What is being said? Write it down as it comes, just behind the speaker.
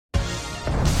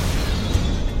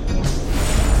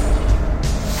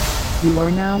You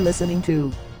are now listening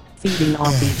to Feeding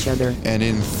Off Each Other. And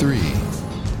in 3,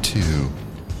 2,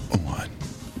 1.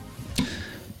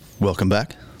 Welcome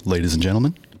back, ladies and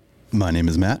gentlemen. My name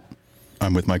is Matt.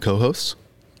 I'm with my co-hosts,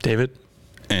 David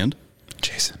and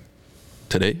Jason.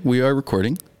 Today we are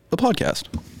recording the podcast.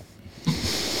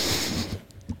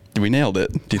 We nailed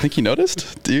it. Do you think you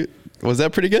noticed? Was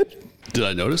that pretty good? Did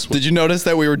I notice? Did you notice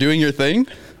that we were doing your thing?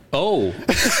 Oh,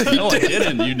 no, I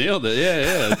didn't. You nailed it.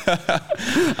 Yeah.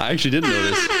 I actually didn't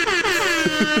notice.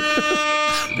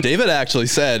 David actually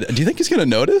said, do you think he's going to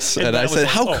notice? And I said,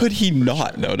 how could he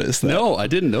not notice that? No, I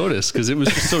didn't notice because it was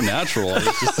just so natural. I was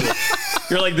just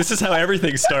You're like, this is how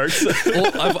everything starts.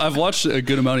 well, I've watched a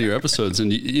good amount of your episodes,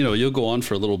 and you know, you'll go on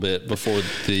for a little bit before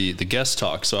the guest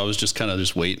talk. So I was just kind of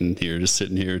just waiting here, just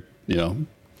sitting here, you know.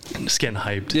 Just getting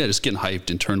hyped. Yeah, just getting hyped,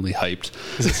 internally hyped,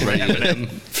 ready to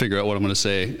figure out what I'm going to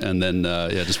say, and then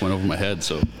just went over my head.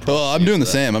 So, well, I'm doing the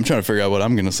same. I'm trying to figure out what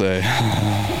I'm going to say.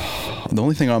 The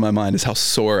only thing on my mind is how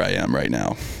sore I am right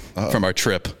now from our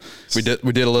trip. We did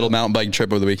a little mountain biking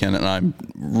trip over the weekend, and I'm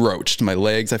roached. My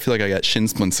legs. I feel like I got shin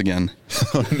splints again.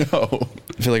 Oh no!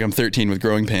 I feel like I'm 13 with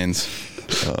growing pains.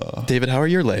 David, how are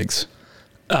your legs?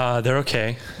 They're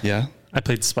okay. Yeah. I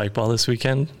played spike ball this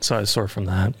weekend, so I was sore from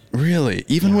that. Really?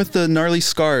 Even with the gnarly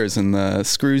scars and the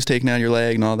screws taking out your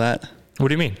leg and all that? What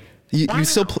do you mean? You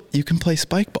still you can play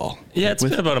spike ball? Yeah, it's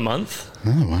been about a month.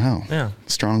 Oh wow! Yeah,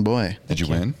 strong boy. Did you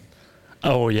win?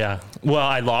 Oh yeah. Well,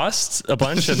 I lost a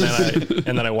bunch and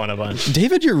then I won a bunch.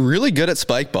 David, you're really good at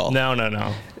spike ball. No.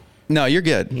 No, you're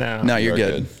good. No, you're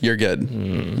good. You're good.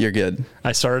 You're good.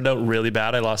 I started out really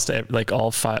bad. I lost like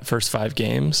all first 5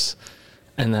 games.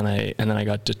 And then I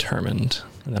got determined,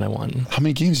 and then I won. How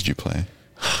many games did you play?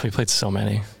 We played so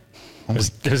many. It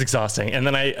was exhausting. And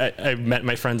then I met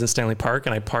my friends in Stanley Park,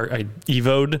 and I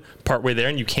Evo'd partway there,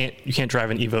 and you can't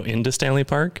drive an Evo into Stanley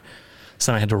Park.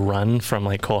 So then I had to run from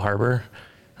like Cole Harbor.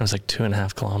 It was like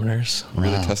 2.5 kilometers.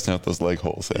 Really testing out those leg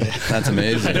holes. Eh? That's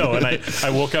amazing. I know. And I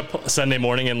woke up Sunday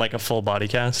morning in like a full body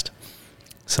cast.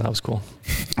 So that was cool.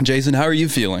 Jason, how are you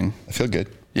feeling? I feel good.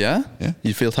 Yeah? Yeah.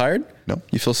 You feel tired? No.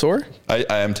 You feel sore? I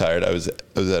am tired. I was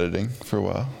editing for a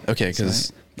while. Okay,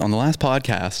 because on the last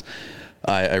podcast,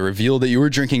 I revealed that you were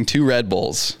drinking 2 Red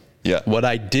Bulls. Yeah. What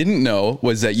I didn't know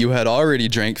was that you had already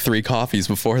drank 3 coffees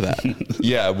before that.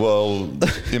 Yeah, well,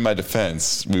 in my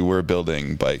defense, we were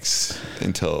building bikes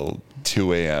until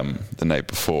 2 a.m. the night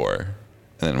before,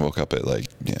 and then woke up at like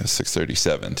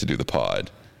 6:37 to do the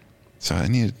pod. So I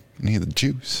need the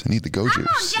juice. I need the go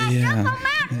juice. Yeah,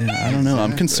 I don't know.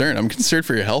 I'm concerned. I'm concerned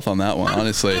for your health on that one,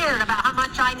 honestly. I'm scared about how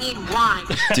much I need wine.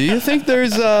 Do you think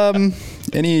there's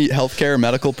any healthcare or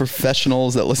medical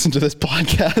professionals that listen to this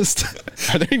podcast?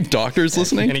 Are there any doctors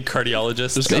listening? Any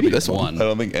cardiologists? There's Maybe gotta be this one. I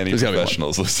don't think any There's gotta be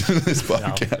professionals listen to this No,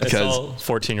 podcast. it's all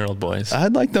 14-year-old boys.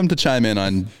 I'd like them to chime in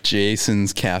on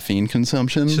Jason's caffeine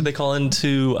consumption. Should they call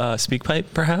into SpeakPipe,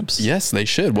 perhaps? Yes, they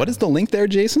should. What is the link there,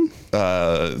 Jason?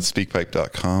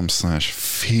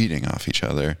 Speakpipe.com/feeding off each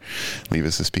other. Leave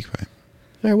us a speakpipe.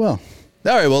 Very well.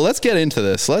 All right, well, let's get into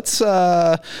this. Let's, you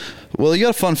got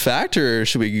a fun fact, or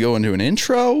should we go into an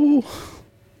intro?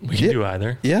 We can do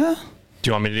either. Yeah? Do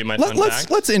you want me to do my fun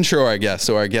fact? Let's intro our guest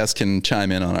so our guest can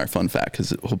chime in on our fun fact,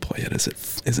 because, oh boy, is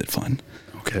it fun.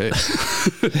 Okay.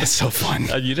 It's so fun.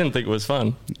 You didn't think it was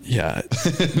fun. Yeah.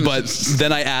 But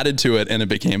then I added to it, and it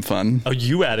became fun. Oh,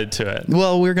 you added to it.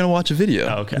 Well, we're going to watch a video.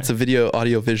 Oh, okay. It's a video,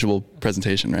 audio-visual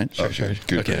presentation, right? Sure.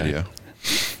 Good Okay. idea.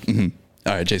 Mm-hmm.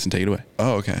 All right, Jason, take it away.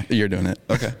 Oh, okay. You're doing it.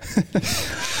 Okay.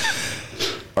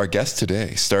 Our guest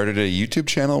today started a YouTube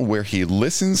channel where he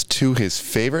listens to his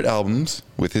favorite albums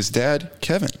with his dad,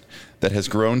 Kevin, that has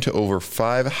grown to over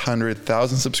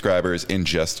 500,000 subscribers in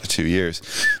just 2 years.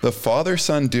 The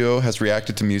father-son duo has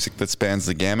reacted to music that spans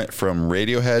the gamut from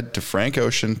Radiohead to Frank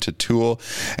Ocean to Tool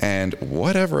and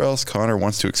whatever else Connor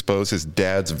wants to expose his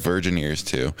dad's virgin ears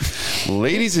to.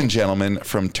 Ladies and gentlemen,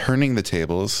 from Turning the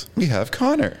Tables, we have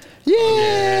Connor.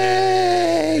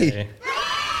 Yay!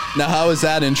 Now, how was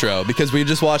that intro? Because we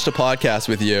just watched a podcast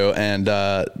with you, and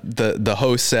the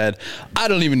host said, I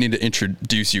don't even need to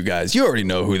introduce you guys. You already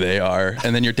know who they are.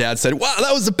 And then your dad said, wow,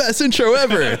 that was the best intro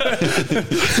ever. So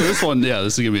this one,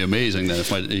 this is going to be amazing then if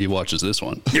he watches this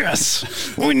one.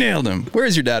 Yes, we nailed him. Where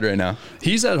is your dad right now?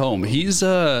 He's at home. He's,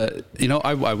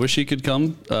 I wish he could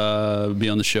come be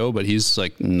on the show, but he's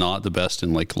like not the best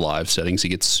in like live settings. He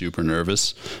gets super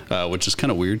nervous, which is kind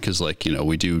of weird because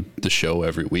we do the show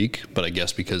every week, but I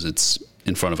guess because it's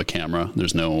in front of a camera,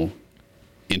 there's no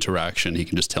interaction. He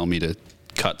can just tell me to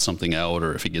cut something out,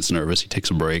 or if he gets nervous, he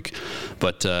takes a break.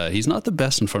 But he's not the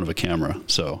best in front of a camera.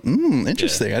 So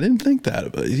interesting. Yeah. I didn't think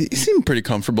that. But he seemed pretty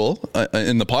comfortable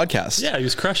in the podcast. Yeah, he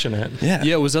was crushing it.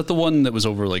 Yeah. Was that the one that was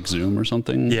over like Zoom or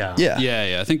something? Yeah.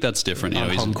 I think that's different. On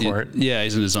home court.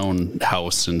 He's in his own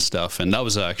house and stuff. And that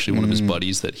was actually one of his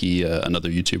buddies that he, another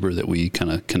YouTuber that we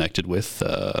kind of connected with,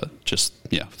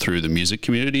 through the music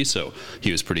community. So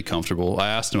he was pretty comfortable. I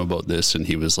asked him about this, and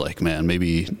he was like, "Man,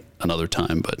 maybe another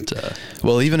time." But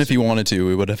well, even if he wanted to,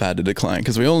 we would have had to decline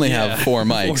because we only have 4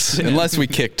 mics, unless we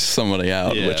kicked somebody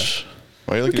out. Yeah. Which,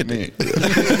 why are you looking at me?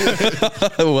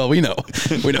 well, we know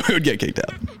we would get kicked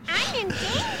out. I'm in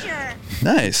danger.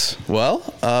 Nice.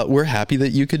 Well, we're happy that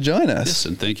you could join us. yes,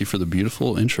 and thank you for the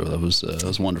beautiful intro. That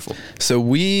was wonderful. So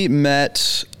we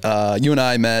met, you and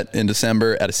I met in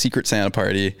December at a Secret Santa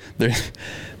party. There,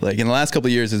 like in the last couple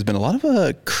of years, there's been a lot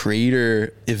of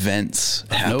creator events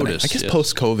happening. noticed, I guess yes.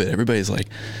 post-COVID, everybody's like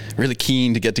really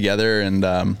keen to get together. And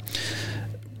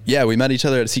we met each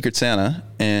other at a Secret Santa.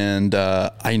 And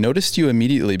I noticed you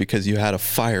immediately because you had a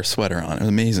fire sweater on. It was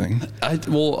amazing.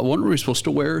 What were we supposed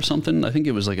to wear or something? I think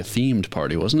it was like a themed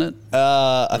party, wasn't it?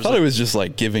 I thought it was just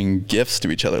like giving gifts to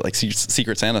each other, like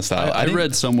Secret Santa style. I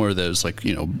read somewhere that it was like,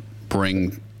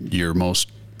 bring your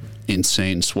most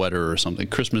insane sweater or something,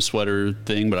 Christmas sweater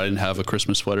thing, but I didn't have a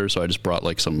Christmas sweater, so I just brought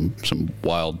like some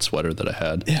wild sweater that I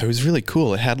had. Yeah, it was really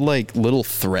cool. It had like little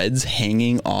threads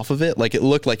hanging off of it. Like it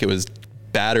looked like it was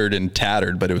battered and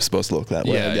tattered, but it was supposed to look that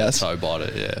way, I guess. That's how I bought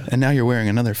it, yeah. And now you're wearing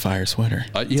another fire sweater.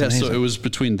 So it was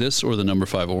between this or the number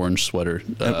 5 orange sweater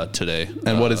today.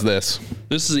 And what is this?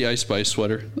 This is the Ice Spice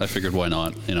sweater. I figured why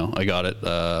not? I got it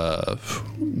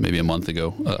maybe a month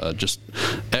ago. Just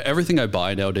everything I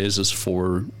buy nowadays is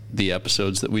for the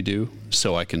episodes that we do,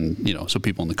 so I can, so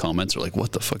people in the comments are like,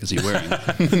 "What the fuck is he wearing?"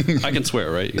 I can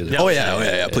swear, right? Oh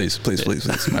yeah. Please.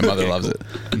 My mother loves it.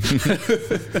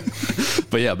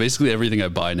 But yeah, basically everything I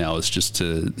buy now is just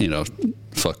to,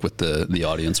 fuck with the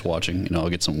audience watching. I'll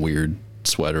get some weird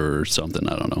sweater or something.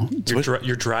 I don't know.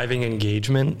 Your driving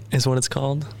engagement is what it's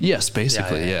called. Yes,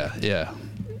 basically. Yeah.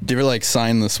 Do you ever like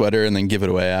sign the sweater and then give it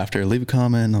away after? Leave a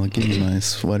comment, I'll give you my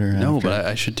sweater. No, after. but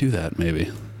I should do that maybe.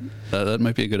 That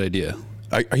might be a good idea.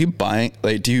 Are you buying?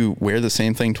 Like, do you wear the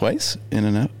same thing twice in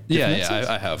and out? Yeah,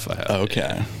 I have. Oh,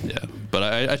 okay. Yeah. But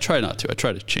I try not to. I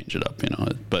try to change it up,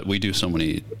 But we do so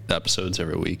many episodes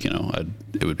every week,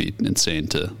 it would be insane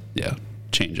to,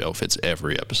 change outfits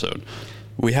every episode.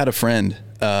 We had a friend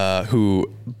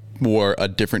who wore a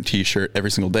different T-shirt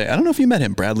every single day. I don't know if you met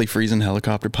him, Bradley Friesen,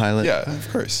 helicopter pilot. Yeah, of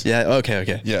course. Yeah.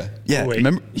 Okay. Yeah. Yeah. Wait,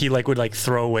 Remember? he would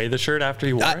throw away the shirt after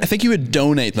he wore I it? think he would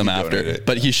donate them after, donate it,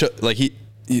 but he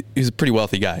he's a pretty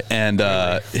wealthy guy, and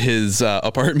his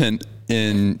apartment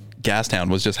in Gastown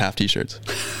was just half T-shirts.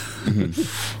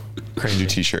 New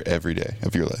T-shirt every day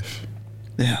of your life.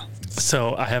 Yeah.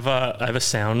 So I have a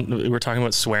sound. We're talking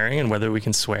about swearing and whether we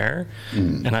can swear,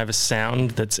 and I have a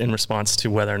sound that's in response to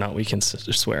whether or not we can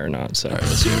swear or not. So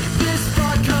let's hear it.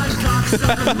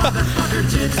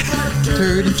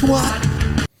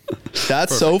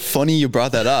 That's so funny you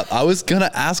brought that up. I was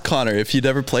gonna ask Connor if he'd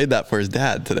ever played that for his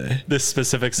dad today. This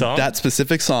specific song. That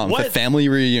specific song, the What? family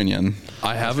reunion.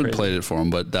 I haven't crazy. played it for him,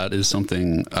 but that is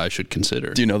something I should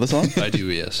consider. Do you know the song? I do,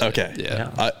 yes. Okay.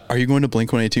 Yeah. Are you going to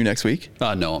Blink-182 next week?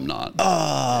 No, I'm not.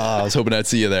 I was hoping I'd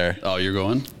see you there. Oh, you're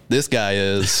going? This guy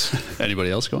is. Anybody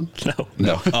else going?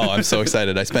 No. Oh, I'm so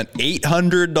excited. I spent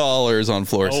 $800 on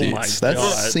floor Oh my seats. That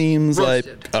God. seems like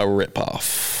a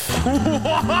ripoff.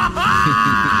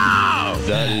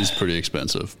 That is pretty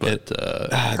expensive, but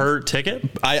Per ticket?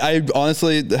 I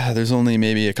honestly, there's only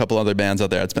maybe a couple other bands out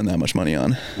there I'd spend that much money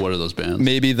on. what are those bands?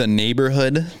 Maybe The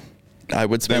Neighborhood. I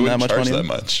would They spend that wouldn't much charge money. that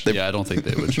much. Yeah, I don't think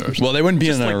they would charge. Well, they wouldn't be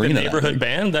Just in an like arena. the neighborhood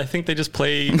band. I think they just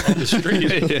play on the street.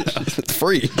 It's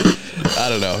free. I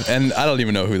don't know. And I don't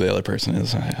even know who the other person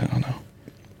is. I don't know.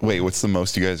 Wait, what's the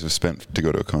most you guys have spent to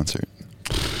go to a concert?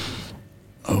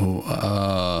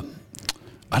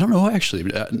 I don't know actually,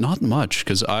 not much,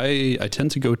 because I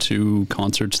tend to go to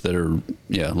concerts that are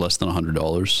less than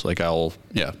 $100. Like I'll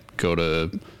go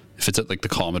to, if it's at like the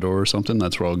Commodore or something,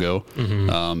 that's where I'll go.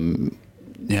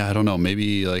 I don't know,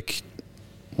 maybe like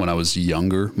when I was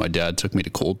younger, my dad took me to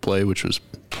Coldplay, which was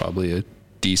probably a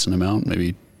decent amount,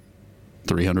 maybe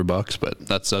 $300, but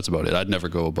that's about it. I'd never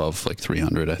go above like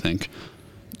 300, I think.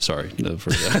 Sorry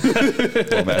for that.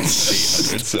 Well,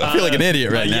 that's 800. So. I feel like an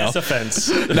idiot right now. Yes, offense.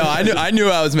 No, I knew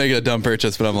I was making a dumb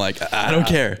purchase, but I'm like, I don't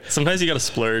care. Sometimes you got to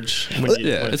splurge. When it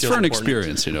It's feels for an important.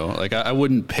 experience, you know. Like I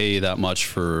wouldn't pay that much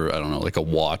for, I don't know, like a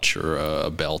watch or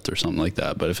a belt or something like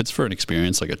that. But if it's for an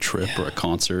experience, like a trip or a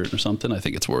concert or something, I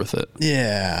think it's worth it.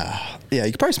 Yeah. You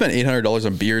could probably spend $800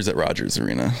 on beers at Rogers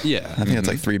Arena. Yeah. I think it's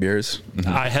like 3 beers.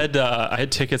 I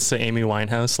had tickets to Amy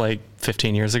Winehouse like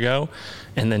 15 years ago,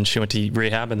 and then she went to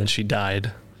rehab, and then she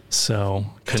died. So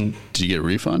couldn't. Did you get a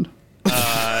refund?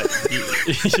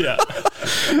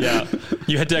 Yeah.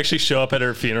 You had to actually show up at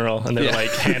her funeral, and they were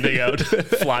like handing out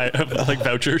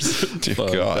vouchers. Dear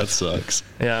Oh, God. that sucks.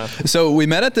 Yeah. So we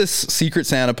met at this Secret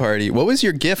Santa party. What was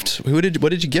your gift? What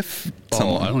did you gift Oh,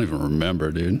 someone? I don't even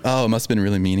remember, dude. Oh, it must have been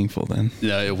really meaningful then.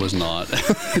 Yeah, it was not.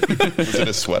 Was it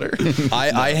a sweater?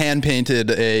 I hand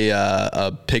painted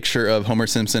a picture of Homer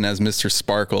Simpson as Mr.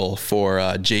 Sparkle for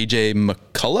JJ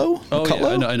McCullough. Oh,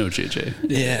 McCullough? yeah, I know JJ.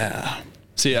 Yeah.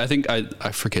 See, I think I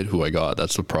forget who I got.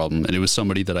 That's the problem. And it was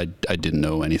somebody that I didn't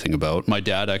know anything about. My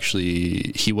dad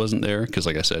actually, he wasn't there because,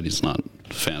 like I said, he's not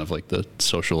a fan of like the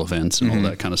social events and all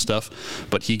that kind of stuff.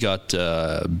 But he got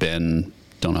Ben.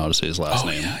 Don't know how to say his last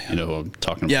name. yeah. You know who I'm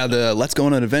talking about? Yeah, the Let's Go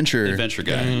on an Adventure. Adventure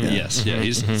guy. Yes. Yeah.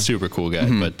 He's a super cool guy.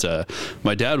 But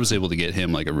my dad was able to get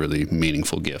him like a really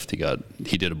meaningful gift.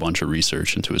 He did a bunch of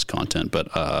research into his content.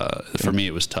 But for me,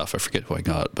 it was tough. I forget who I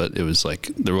got, but it was like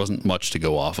there wasn't much to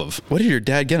go off of. What did your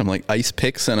dad get him? Like ice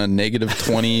picks and a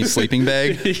 -20 sleeping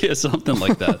bag? Yeah, something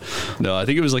like that. No, I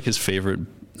think it was like his favorite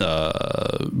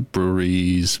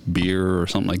breweries beer or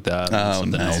something like that. Oh,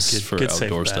 Something nice. else for Good safe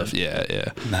outdoor bet. stuff.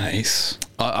 Yeah. Nice.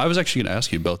 I was actually going to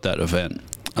ask you about that event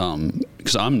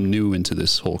because I'm new into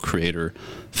this whole creator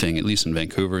thing, at least in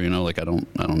Vancouver. You know, like I don't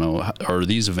know. Are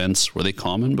these events, were they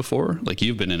common before? Like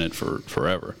you've been in it for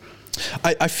forever.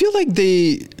 I feel like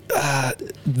the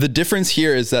difference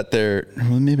here is that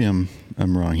maybe I'm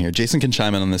wrong here. Jason can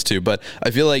chime in on this too, but I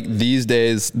feel like these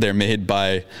days they're made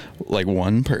by like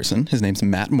one person. His name's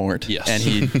Matt Mort. Yes. And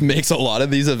he makes a lot of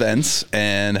these events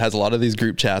and has a lot of these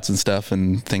group chats and stuff,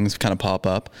 and things kind of pop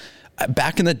up.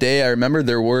 Back in the day, I remember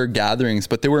there were gatherings,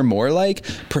 but they were more like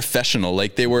professional.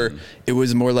 Like it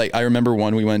was more like, I remember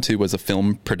one we went to was a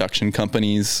film production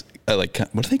company's, like,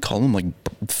 what do they call them? Like,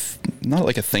 not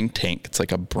like a think tank. It's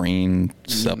like a brain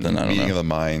something. I don't Meeting know. of the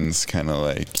minds, kind of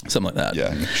like. Something like that.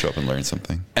 Yeah, show up and learn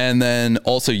something. And then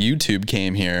also YouTube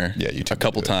came here YouTube a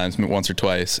couple did. times, once or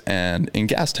twice. And in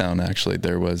Gastown, actually,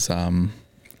 there was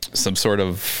some sort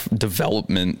of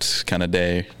development kind of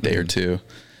day or two.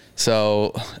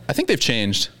 So I think they've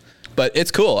changed, but it's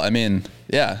cool. I mean,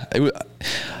 yeah.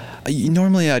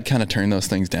 Normally I'd kind of turn those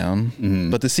things down,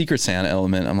 but the Secret Santa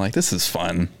element, I'm like, this is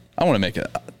fun. I want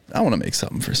to make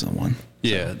something for someone.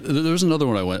 Yeah, there was another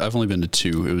one I've only been to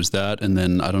 2. It was that, and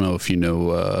then I don't know if you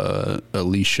know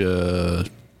Alicia.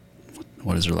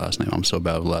 What is her last name? I'm so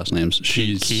bad with last names.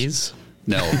 She's Keys.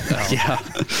 No, yeah,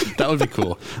 that would be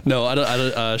cool. No, I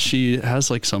don't. She has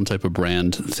like some type of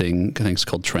brand thing. I think it's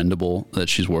called Trendable that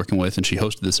she's working with, and she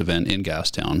hosted this event in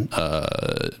Gastown.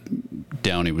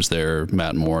 Downey was there,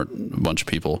 Matt Mort, a bunch of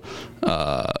people.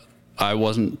 I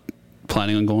wasn't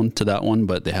planning on going to that one,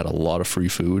 but they had a lot of free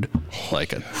food,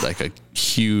 like a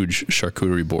huge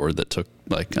charcuterie board that took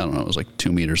like, I don't know, it was like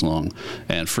 2 meters long,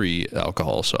 and free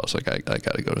alcohol. So I was like, I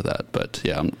got to go to that. But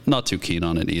yeah, I'm not too keen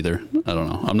on it either. I don't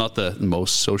know. I'm not the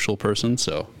most social person,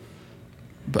 so.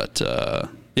 But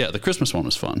yeah, the Christmas one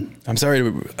was fun. I'm sorry,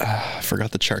 I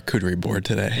forgot the charcuterie board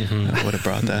today. I would have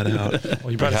brought that out.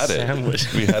 Well, you brought a had it.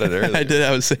 sandwich. We had it earlier. I did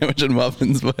have a sandwich and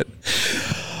muffins, but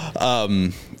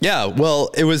yeah,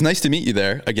 well, it was nice to meet you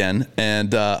there again.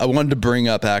 And I wanted to bring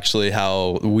up actually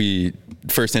how we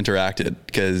first interacted,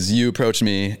 because you approached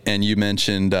me and you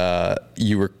mentioned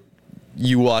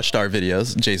you watched our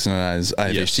videos, Jason and I's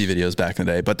IFHT videos back in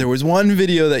the day, but there was one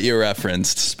video that you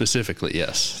referenced. Specifically,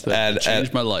 yes. That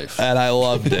changed my life. And I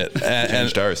loved it.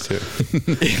 Changed ours too.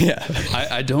 Yeah.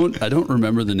 I don't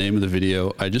remember the name of the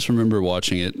video. I just remember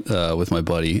watching it with my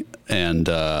buddy, and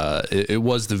it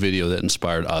was the video that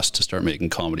inspired us to start making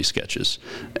comedy sketches.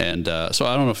 And so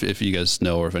I don't know if you guys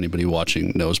know, or if anybody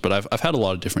watching knows, but I've had a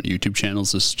lot of different YouTube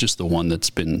channels. This is just the one that's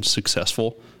been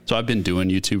successful. So I've been doing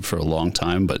YouTube for a long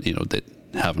time, but you know, they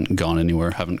haven't gone anywhere,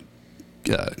 haven't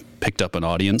picked up an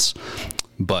audience.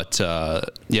 But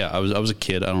yeah, I was a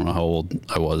kid. I don't know how old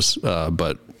I was,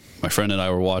 but my friend and I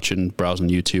were browsing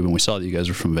YouTube, and we saw that you guys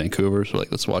were from Vancouver. So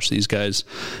like, let's watch these guys.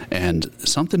 And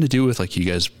something to do with like you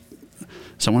guys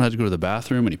someone had to go to the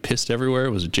bathroom and he pissed everywhere.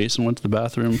 Was it Jason went to the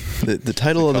bathroom? The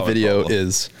title of the video problem.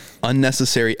 is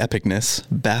Unnecessary Epicness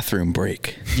Bathroom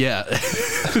Break. Yeah.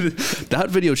 That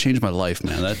video changed my life,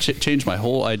 man. That changed my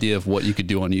whole idea of what you could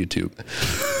do on YouTube.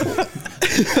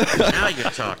 Now you're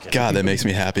talking. God, that makes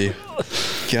me happy.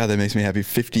 God, that makes me happy.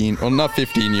 15, well, not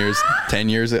 15 years, 10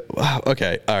 years. Wow.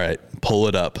 Okay. All right. Pull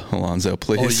it up, Alonzo,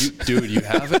 please. Dude, you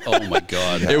have it? Oh my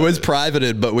God. It was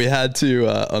privated, but we had to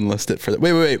unlist it for that.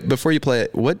 Wait. Before you play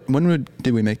it, when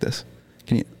did we make this?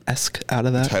 Can you esk out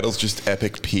of that? Title's just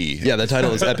Epic P. Yeah, the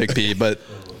title is Epic P, but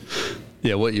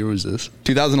Yeah, what year was this?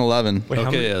 2011. Wait,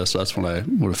 Okay, yeah, so that's when I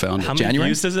would have found How it. many January?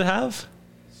 views does it have?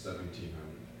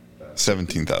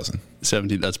 17,000.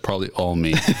 70, that's probably all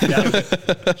me.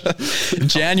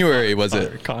 January was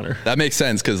it? Connor. That makes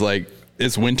sense because like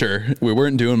it's winter. We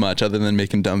weren't doing much other than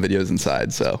making dumb videos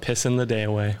inside. So Pissing the day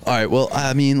away. all right. Well,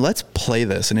 I mean, let's play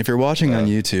this. And if you're watching on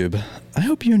YouTube, I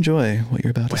hope you enjoy what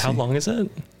you're about to Wait, see. how long is it?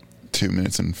 2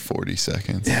 minutes and 40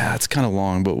 seconds. Yeah, it's kind of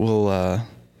long, but we'll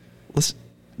let's.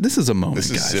 This is a moment,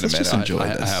 This is guys. Let's just cinematic. enjoy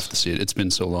I this. have to see it. It's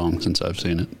been so long since I've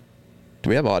seen it. Do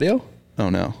we have audio? Oh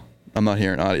no, I'm not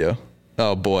hearing audio.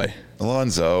 Oh boy.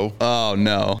 Alonzo. Oh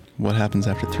no. What happens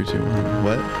after 3, 2, 1?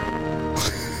 What?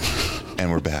 And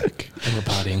we're back. And we're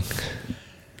potting.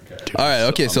 Dude, All right,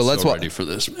 okay, so I'm let's ready for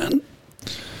this, man.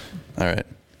 All right.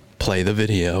 Play the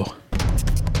video.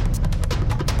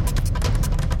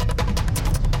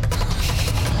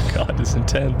 God, it's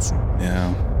intense.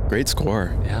 Yeah. Great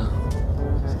score. Yeah.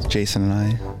 Jason and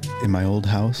I in my old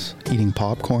house eating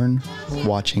popcorn,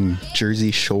 watching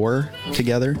Jersey Shore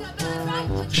together,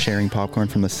 sharing popcorn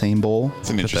from the same bowl. It's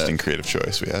an interesting creative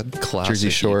choice we had. Classic Jersey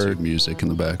Shore. YouTube music in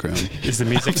the background. Is the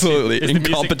music Absolutely. Too, is the music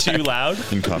Incompetent. too loud?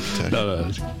 Incompetech.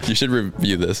 No. You should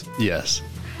review this. Yes.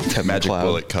 Kevin Magic McLeod.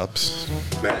 bullet cups.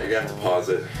 Matt, you're gonna have to pause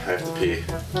it. I have to pee.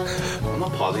 I'm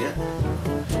not pausing it.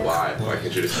 Why? Why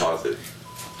can't you just pause it?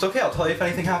 It's okay, I'll tell you if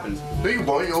anything happens. No, you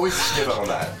won't. You always skip out on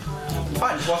that.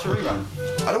 Fine, just watch a rerun.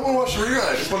 I don't want to watch the rerun.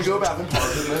 I just want to go back and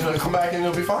pause it, and then I'll come back and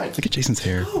it'll be fine. Look at Jason's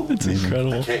hair. It's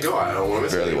incredible. Can't go. I don't want to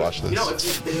miss Barely anything. watch this. You know,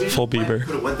 if Full Bieber.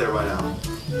 could have went there by now.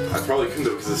 I probably couldn't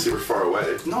do it because it's super far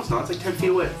away. No, it's not. It's like 10 feet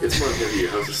away. It's more than your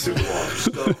house is super long.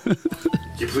 So, Can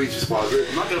you please just pause it?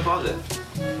 I'm not gonna pause it.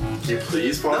 Can you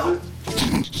please pause No.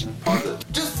 it? Pause it.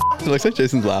 Just It looks like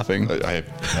Jason's laughing. I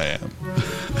am.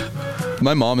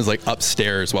 My mom is like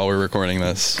upstairs while we're recording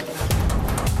this.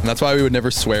 And that's why we would never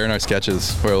swear in our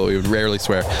sketches. Well, we would rarely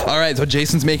swear. All right, so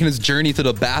Jason's making his journey to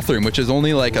the bathroom, which is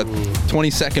only like a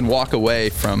 20-second walk away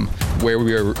from where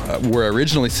we were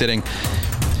originally sitting.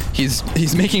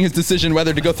 He's making his decision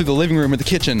whether to go through the living room or the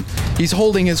kitchen. He's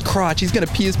holding his crotch. He's gonna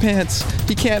pee his pants.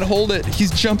 He can't hold it. He's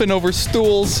jumping over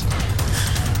stools.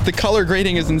 The color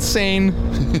grading is insane.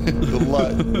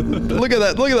 Look at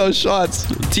that. Look at those shots.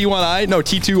 T1i? No,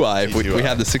 T2i. We T2i.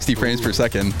 have the 60 frames per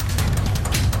second.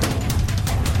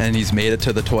 And he's made it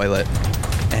to the toilet.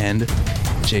 And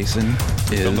Jason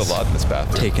Filmed a is lot in this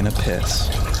bathroom. taking a piss.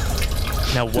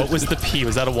 Now, what was the pee?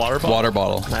 Was that a water bottle? Water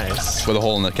bottle. Nice. With a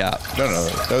hole in the cap. No.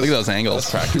 That Look was, at those angles.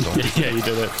 practical. Yeah, you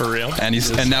did it for real. And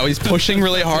now he's pushing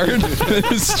really hard.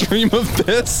 His stream of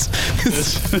piss.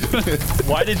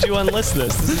 Why did you unlist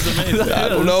this? This is amazing. I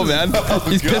don't know, man.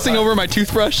 He's pissing over my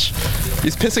toothbrush.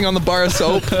 He's pissing on the bar of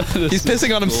soap. He's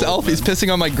pissing on himself. He's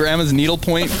pissing on my grandma's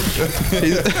needlepoint.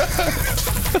 He's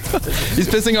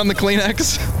pissing on the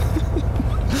Kleenex.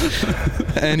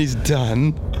 And he's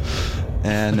done.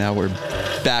 And now we're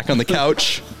back on the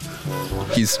couch.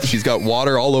 She's got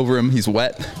water all over him. He's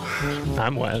wet.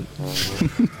 I'm wet.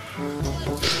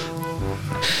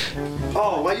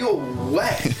 Oh, why you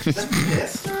wet? That's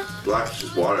piss. Black is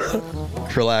just water.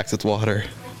 Relax, it's water.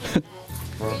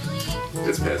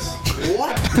 It's piss.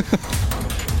 What?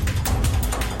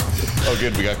 Oh,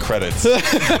 good. We got credits.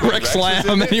 Rex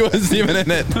Slam, and he wasn't even in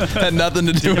it. Had nothing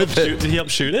to do with it. Did he help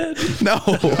shoot it? No.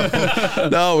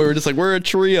 No, we were just like, we're a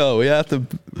trio. We have to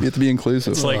be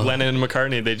inclusive. It's like Lennon and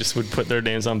McCartney. They just would put their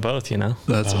names on both, you know?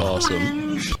 That's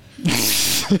awesome.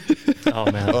 Oh,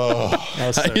 man. That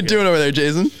was How so you good. doing over there,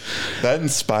 Jason? That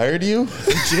inspired you?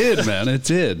 It did, man. It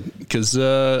did. Because,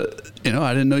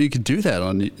 I didn't know you could do that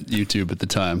on YouTube at the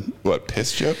time. What,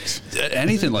 piss jokes?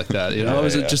 Anything like that, you know? It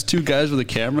was Yeah. just two guys with a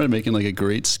camera making like a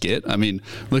great skit. I mean,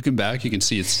 looking back, you can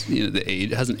see it's,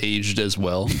 it hasn't aged as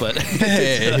well, but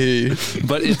Hey.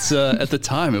 but it's at the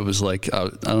time it was like I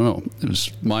don't know, it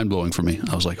was mind blowing for me.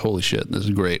 I was like, holy shit, this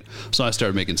is great. So I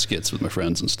started making skits with my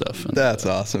friends and stuff. And, That's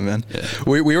awesome, man. Yeah.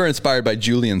 We were inspired by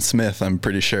Julian Smith, I'm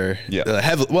pretty sure. Yeah.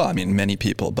 Well, I mean, many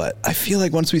people, but I feel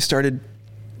like once we started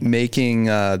making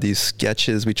these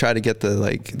sketches. We try to get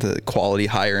the quality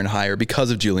higher and higher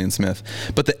because of Julian Smith.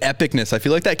 But the epicness, I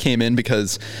feel like that came in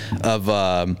because of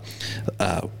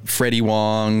Freddie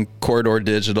Wong, Corridor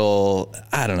Digital.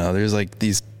 I don't know. There's like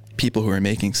these people who are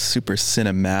making super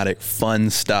cinematic, fun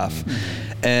stuff.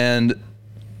 And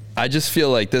I just feel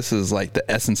like this is like the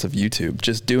essence of YouTube,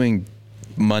 just doing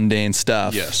mundane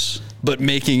stuff. Yes. But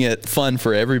making it fun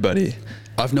for everybody.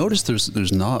 I've noticed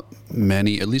there's not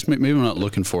many, at least maybe I'm not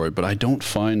looking for it, but I don't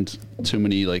find too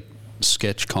many like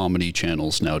sketch comedy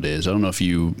channels nowadays. I don't know if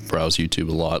you browse YouTube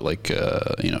a lot, like,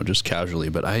 just casually,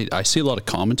 but I see a lot of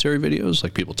commentary videos,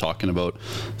 like people talking about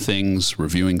things,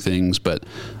 reviewing things, but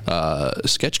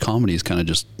sketch comedy is kind of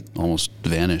just almost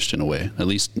vanished in a way, at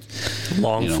least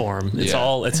long form. It's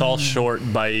all short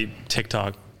by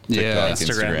TikTok.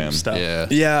 Instagram stuff.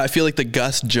 Yeah, I feel like the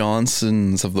Gus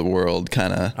Johnsons of the world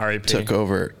kind of took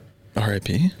over.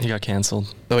 R.I.P. He got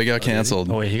canceled. Oh, he got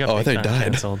canceled. Oh, wait, he got I thought he died.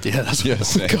 Canceled. Yeah, that's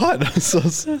what God, I'm so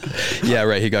sad. Yeah,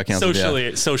 right. He got canceled.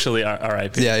 Socially,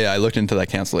 R.I.P. Yeah. I looked into that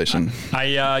cancellation.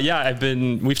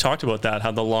 We've talked about that,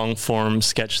 how the long form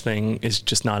sketch thing is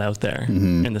just not out there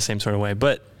in the same sort of way.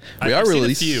 But we are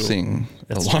releasing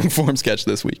a long form sketch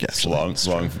this week, actually. Long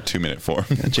 2-minute form.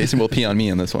 Yeah, Jason will pee on me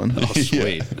in this one. Oh,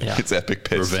 sweet. Yeah. It's epic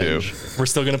piss too. We're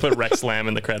still going to put Rex Lamb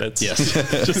in the credits. Yes.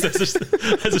 Just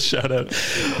as a shout out.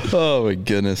 Oh my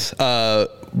goodness.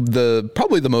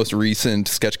 Probably the most recent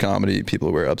sketch comedy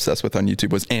people were obsessed with on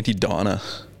YouTube was Auntie Donna.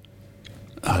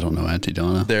 I don't know Auntie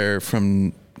Donna. They're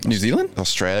from New Zealand?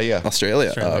 Australia.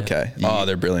 Oh, okay. Oh,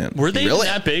 they're brilliant. Were they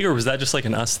that big, or was that just like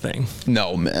an us thing?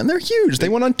 No, man, they're huge. They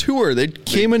went on tour. They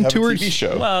came and toured. TV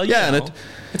show. Well, and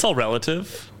it's all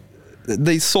relative.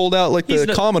 They sold out like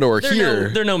the Commodore here.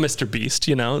 They're no Mr. Beast,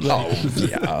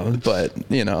 but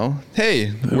hey,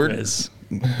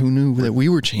 who knew that we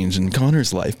were changing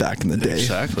Connor's life back in the day?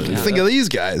 Exactly. Yeah. Think of these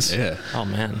guys. Yeah. Oh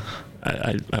man,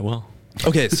 I will.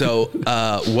 Okay, so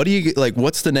what do you like?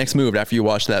 What's the next move after you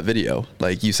watch that video?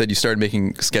 Like you said, you started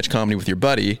making sketch comedy with your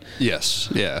buddy. Yes,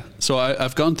 yeah. So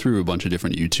I've gone through a bunch of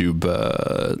different YouTube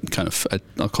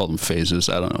I'll call them phases.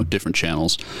 I don't know, different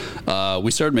channels.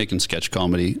 We started making sketch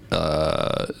comedy,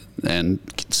 and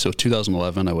so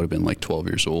 2011, I would have been like 12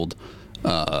 years old,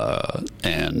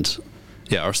 and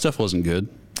yeah, our stuff wasn't good,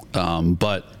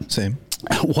 but same.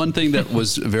 One thing that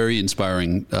was very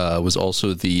inspiring was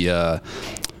also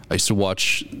I used to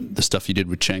watch the stuff he did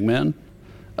with Changman,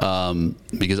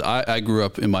 because I grew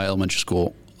up in my elementary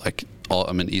school,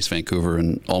 I'm in East Vancouver,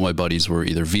 and all my buddies were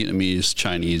either Vietnamese,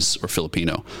 Chinese, or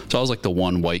Filipino. So I was like the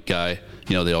one white guy.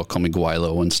 They all call me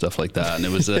Guaylo and stuff like that. And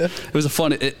it was a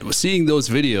fun seeing those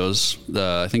videos.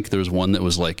 I think there was one that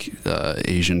was like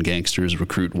Asian gangsters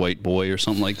recruit white boy or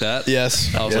something like that.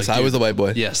 Yes, I was the white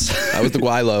boy. Yes, I was the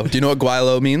Guaylo. Do you know what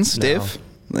Guaylo means, No. Dave?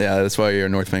 Yeah, that's why you're a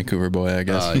North Vancouver boy, I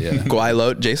guess. Yeah.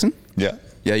 Guaylo, Jason? Yeah.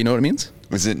 Yeah, you know what it means?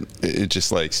 Was it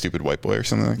just like stupid white boy or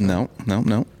something like that?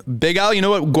 No. Big Al, you know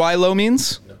what Guaylo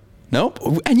means? Nope.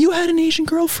 And you had an Asian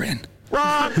girlfriend.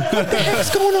 What the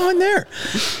heck's going on there?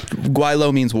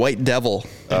 Guaylo means white devil.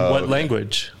 In what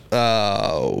language?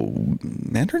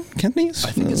 Mandarin? Cantonese?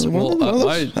 I think it's I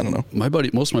don't know.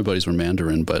 Most of my buddies were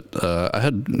Mandarin, but I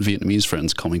had Vietnamese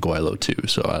friends call me Guaylo too.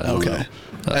 So I don't know.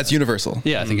 That's universal.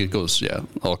 Yeah, I think it goes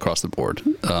all across the board.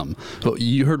 But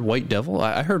you heard white devil?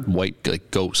 I heard white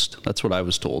like ghost. That's what I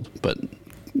was told. But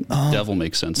devil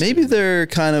makes sense. Maybe they're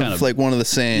kind of like one of the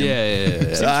same.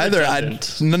 Yeah.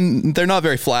 They're not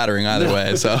very flattering either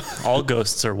way. So all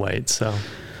ghosts are white. So.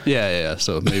 Yeah.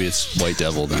 So maybe it's white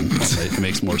devil then. It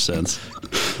makes more sense.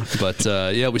 But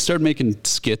we started making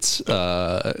skits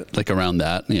like around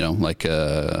that.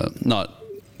 Not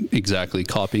exactly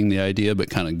copying the idea, but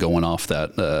kind of going off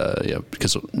that.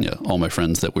 Because all my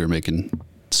friends that we were making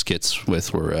skits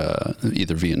with were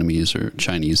either Vietnamese or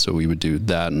Chinese, so we would do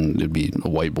that, and it'd be a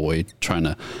white boy trying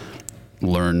to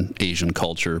learn Asian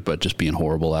culture, but just being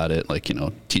horrible at it,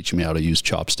 teaching me how to use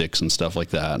chopsticks and stuff like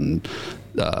that, and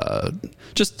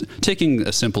just taking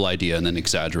a simple idea and then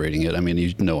exaggerating it. I mean,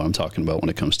 you know what I'm talking about when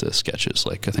it comes to sketches.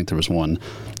 Like, I think there was one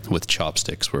with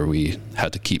chopsticks where we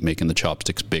had to keep making the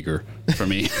chopsticks bigger for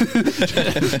me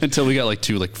until we got like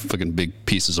two fucking big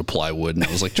pieces of plywood, and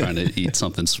I was like trying to eat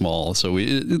something small. So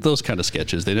those kind of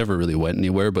sketches, they never really went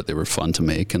anywhere, but they were fun to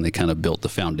make, and they kind of built the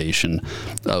foundation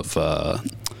of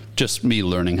just me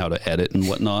learning how to edit and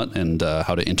whatnot, and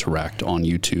how to interact on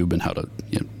YouTube, and how to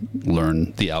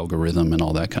learn the algorithm and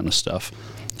all that kind of stuff.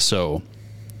 So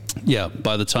Yeah,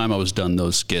 by the time I was done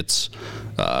those skits,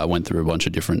 I went through a bunch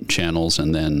of different channels,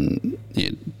 and then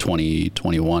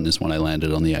 2021 is when I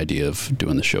landed on the idea of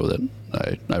doing the show that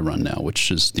I run now,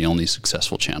 which is the only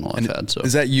successful channel I've had. So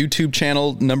is that YouTube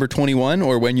channel number 21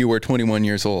 or when you were 21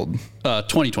 years old?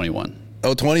 2021.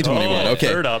 Oh, 2021. Okay.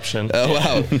 Third option. Oh,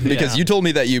 wow. Because Yeah. you told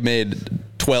me that you made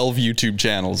 12 YouTube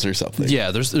channels or something. Yeah,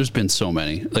 there's been so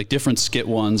many, like different skit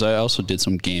ones. I also did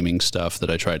some gaming stuff that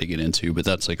I tried to get into, but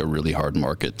that's like a really hard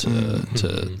market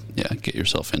to get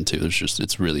yourself into.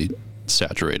 It's really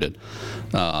saturated.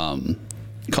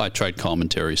 I tried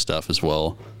commentary stuff as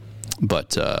well,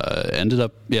 but ended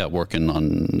up working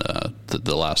on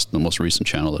the most recent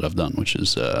channel that I've done, which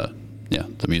is the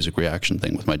music reaction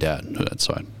thing with my dad.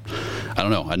 So I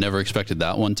don't know. I never expected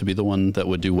that one to be the one that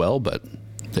would do well, but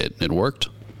it worked.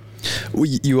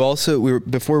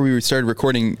 Before we started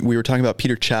recording, we were talking about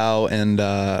Peter Chow and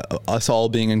us all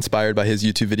being inspired by his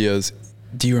YouTube videos.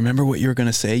 Do you remember what you were going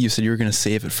to say? You said you were going to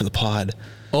save it for the pod.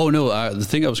 Oh, no. The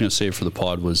thing I was going to save for the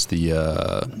pod was the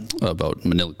about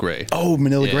Manila Grey. Oh,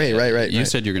 Manila Grey. Right. You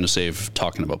said you're going to save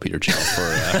talking about Peter Chow for...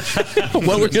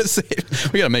 what we're going to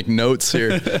save? We got to make notes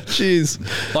here. Jeez.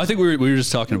 Well, I think we were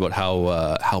just talking about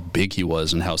how big he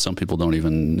was and how some people don't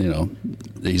even,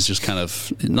 he's just kind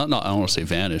of, I don't want to say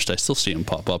vanished. I still see him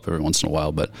pop up every once in a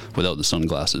while, but without the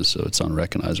sunglasses, so it's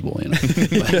unrecognizable,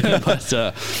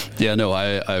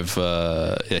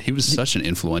 he was such an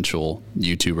influential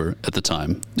YouTuber at the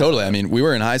time. Totally. I mean, we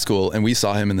were in high school and we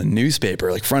saw him in the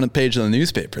newspaper, like front page of the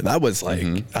newspaper. That was like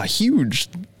a huge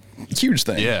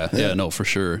thing. Yeah, no, for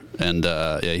sure. And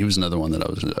he was another one that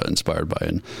I was inspired by.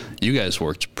 And you guys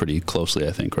worked pretty closely,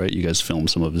 I think, right? You guys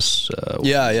filmed some of his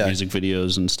music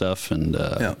videos and stuff. And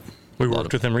we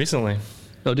worked with him recently.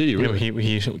 Oh, did you really?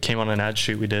 He came on an ad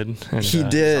shoot we did. And, he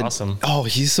did. It was awesome. Oh,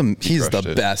 he's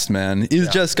the best, man. He's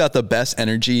just got the best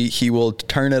energy. He will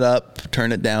turn it up,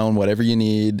 turn it down, whatever you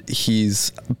need.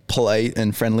 He's polite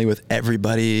and friendly with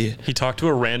everybody. He talked to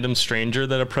a random stranger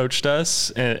that approached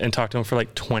us and talked to him for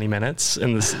like 20 minutes.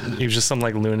 And he was just some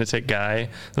like lunatic guy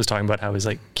that was talking about how his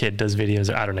like kid does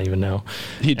videos. I don't even know.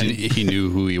 He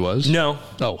knew who he was? No.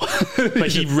 Oh.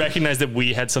 But he recognized that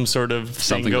we had some sort of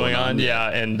thing going on. Yeah.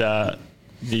 And,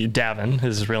 the Davin,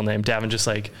 his real name, Davin just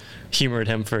like humored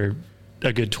him for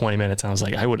a good 20 minutes. And I was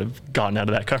like, I would have gotten out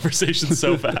of that conversation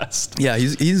so fast. Yeah,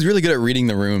 he's really good at reading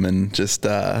the room and just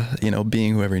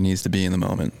being whoever he needs to be in the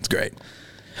moment. It's great.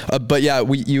 But yeah,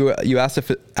 you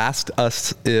asked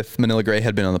us if Manila Grey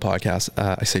had been on the podcast.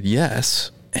 I said yes.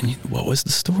 And what was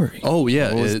the story? Oh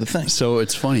yeah, what was the thing? So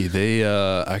it's funny. They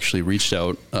actually reached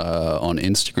out on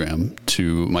Instagram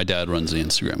to my dad. Runs the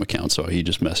Instagram account, so he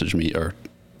just messaged me or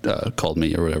called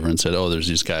me or whatever and said, "Oh, there's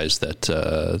these guys that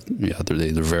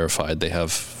they're verified. They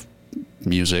have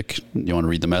music. You want to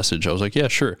read the message?" I was like, "Yeah,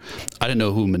 sure." I didn't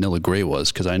know who Manila Grey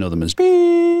was because I know them as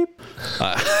beep.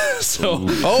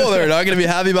 They're not going to be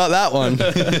happy about that one.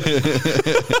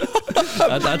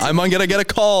 I'm going to get a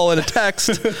call and a text.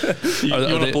 You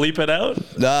want to bleep it out?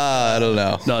 Nah, I don't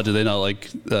know. No, do they not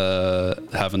like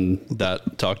having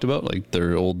that talked about, like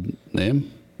their old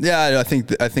name? Yeah, I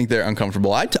think they're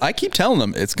uncomfortable. I keep telling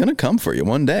them it's gonna come for you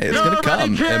one day. It's gonna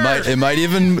come. It might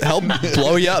even help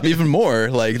blow you up even more.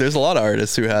 Like there's a lot of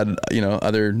artists who had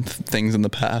other things in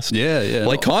the past. Yeah.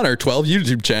 Like Connor, 12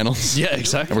 YouTube channels. Yeah,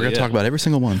 exactly. And we're gonna talk about every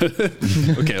single one.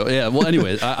 Okay. Yeah. Well,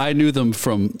 anyway, I knew them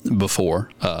from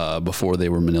before they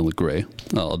were Manila Grey.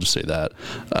 I'll just say that.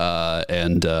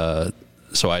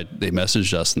 So they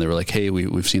messaged us and they were like, "Hey,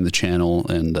 we've seen the channel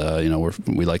and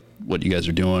we like what you guys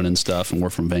are doing and stuff, and we're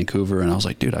from Vancouver." And I was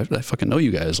like, "Dude, I fucking know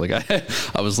you guys." Like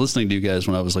I was listening to you guys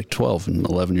when I was like 12 and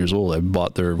 11 years old. I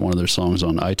bought one of their songs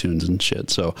on iTunes and shit.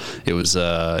 So it was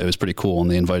pretty cool.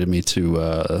 And they invited me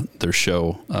to their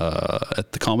show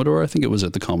at the Commodore. I think it was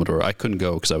at the Commodore. I couldn't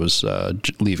go because I was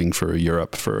leaving for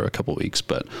Europe for a couple of weeks.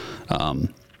 But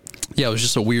it was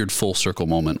just a weird full circle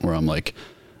moment where I'm like,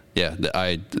 yeah,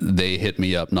 they hit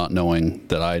me up not knowing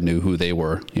that I knew who they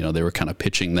were. They were kind of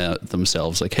pitching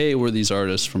themselves like, "Hey, we're these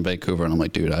artists from Vancouver." And I'm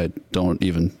like, "Dude, I don't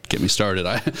even get me started.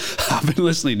 I've been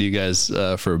listening to you guys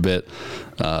for a bit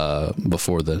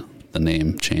before the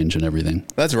name change and everything."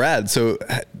 That's rad. So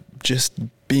just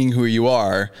being who you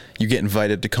are, you get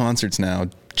invited to concerts now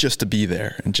just to be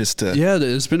there and just to... Yeah,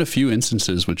 there's been a few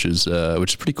instances, which is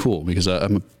pretty cool because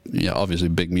I'm obviously a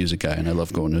big music guy and I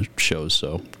love going to shows.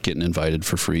 So getting invited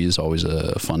for free is always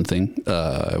a fun thing.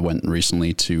 I went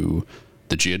recently to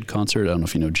the JID concert. I don't know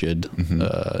if you know JID.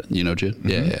 Mm-hmm. You know JID? Mm-hmm.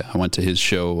 Yeah. I went to his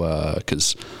show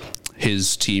because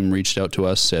his team reached out to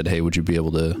us, said, "Hey, would you be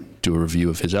able to do a review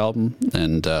of his album?"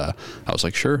 And I was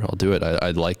like, "Sure, I'll do it."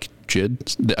 I like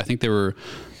JID. I think they were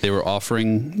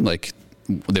offering like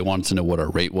they wanted to know what our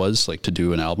rate was like to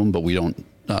do an album, but we don't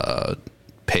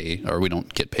pay, or we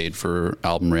don't get paid for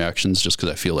album reactions, just because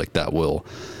I feel like that will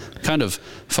kind of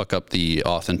fuck up the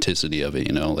authenticity of it,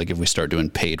 you know, like if we start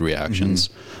doing paid reactions.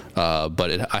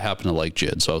 But I happen to like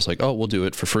JID, so I was like, oh, we'll do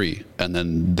it for free. And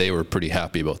then they were pretty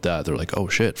happy about that. They're like, oh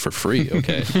shit, for free,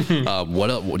 okay. What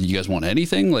else? Do you guys want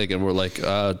anything? Like, and we're like,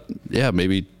 yeah,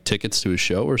 maybe tickets to a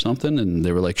show or something. And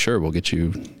they were like, sure, we'll get you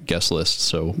guest lists.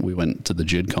 So we went to the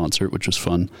JID concert, which was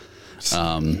fun.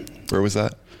 Where was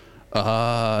that?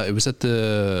 It was at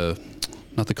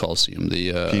not the Coliseum,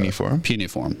 the Peony Forum? Peony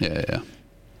Forum, yeah.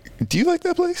 Do you like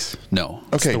that place? No.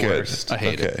 Okay, the good. worst. I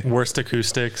hate it. Worst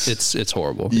acoustics. It's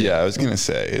horrible. Yeah, I was gonna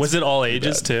say. Was it all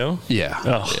ages too? Yeah.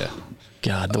 Oh. Yeah.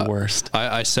 God, the worst.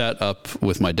 I sat up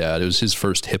with my dad. It was his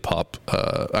first hip hop,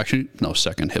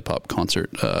 second hip hop concert.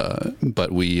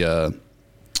 But we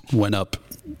went up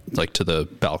like to the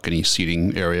balcony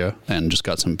seating area and just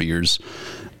got some beers.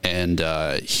 And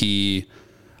I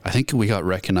think we got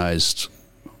recognized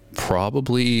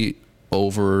probably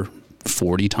over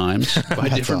 40 times by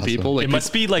different people. Like it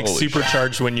must be like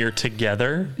supercharged when you're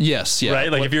together. Yes, yeah.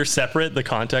 Right? Like if you're separate, the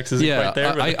context isn't quite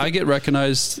there. I get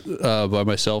recognized by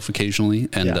myself occasionally,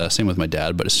 and same with my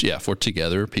dad. But it's, if we're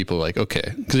together, people are like,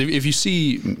 okay. Because if you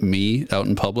see me out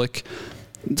in public,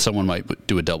 someone might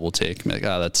do a double take and be like,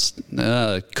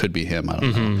 that could be him. I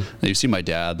don't know. And you see my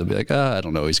dad, they'll be like, I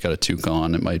don't know. He's got a toque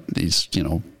on. He's,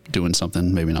 doing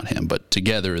something, maybe not him, but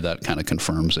together that kind of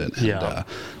confirms it. And,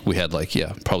 we had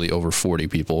probably over 40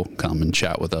 people come and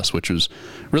chat with us, which was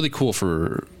really cool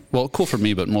cool for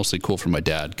me, but mostly cool for my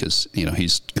dad. Cause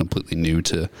he's completely new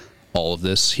to all of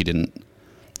this. He didn't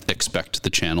expect the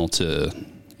channel to,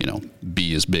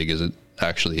 be as big as it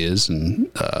actually is.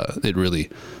 And, it really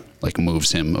like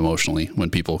moves him emotionally when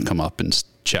people come up and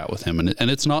chat with him. And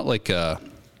it's not like,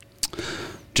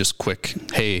 just quick,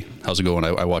 hey, how's it going?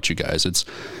 I watch you guys.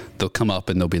 They'll come up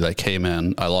and they'll be like, hey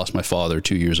man, I lost my father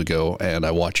 2 years ago and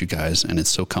I watch you guys and it's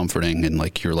so comforting, and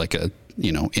like you're like a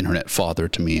internet father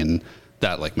to me, and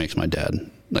that like makes my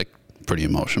dad like pretty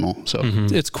emotional. So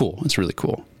it's cool. It's really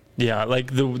cool. Yeah,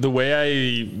 like the way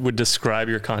I would describe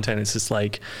your content is just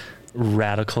like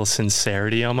radical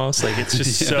sincerity almost. Like it's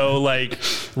just so like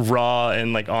raw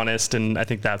and like honest, and I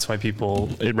think that's why it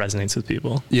resonates with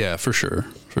people. Yeah, for sure.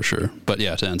 But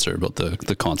to answer about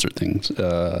the concert things,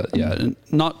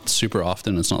 not super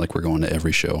often. It's not like we're going to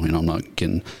every show. I'm not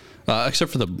getting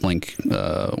except for the Blink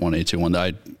 182 one.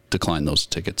 I declined those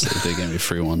tickets. They gave me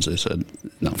free ones. They said,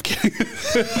 no, I'm kidding.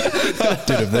 Dude,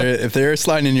 if they're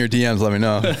sliding in your DMs, let me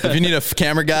know. If you need a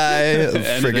camera guy,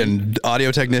 a friggin'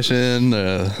 audio technician,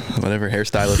 whatever,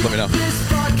 hairstylist, let me know.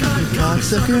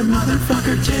 Cocksucker,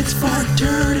 motherfucker, tits, fart,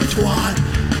 turd, and twat.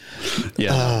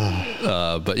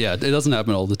 But it doesn't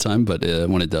happen all the time, but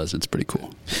when it does, it's pretty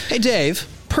cool. Hey, Dave,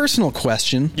 personal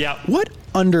question. Yeah. What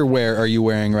underwear are you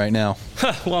wearing right now?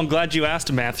 Well, I'm glad you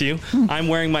asked, Matthew. I'm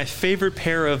wearing my favorite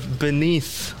pair of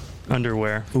Beneath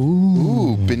underwear.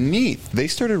 Ooh, Beneath. They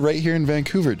started right here in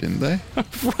Vancouver, didn't they?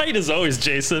 Right as always,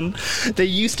 Jason. They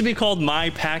used to be called My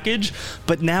Package,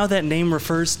 but now that name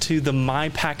refers to the My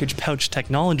Package pouch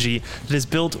technology that is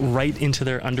built right into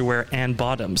their underwear and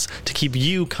bottoms to keep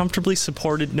you comfortably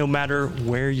supported no matter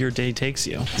where your day takes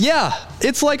you. Yeah,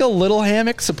 it's like a little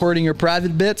hammock supporting your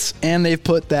private bits, and they've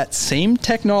put that same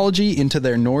technology into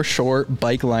their North Shore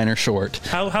bike liner short.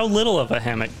 How little of a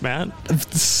hammock, Matt?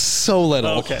 So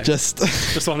little. Okay.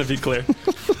 Just want to be clear.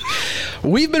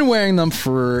 We've been wearing them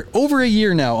for over a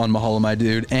year now on Mahalo My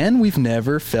Dude, and we've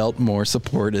never felt more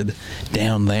supported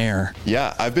down there.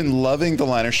 Yeah, I've been loving the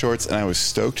liner shorts, and I was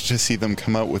stoked to see them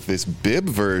come out with this bib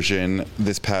version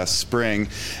this past spring,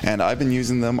 and I've been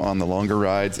using them on the longer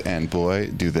rides, and boy,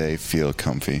 do they feel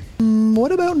comfy.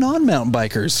 What about non-mountain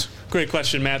bikers? Great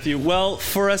question, Matthew. Well,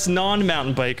 for us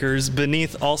non-mountain bikers,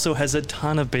 Beneath also has a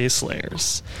ton of base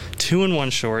layers,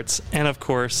 2-in-1 shorts, and of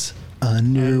course,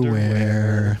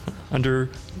 underwear.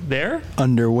 Underwear.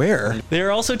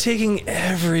 They're also taking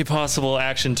every possible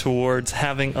action towards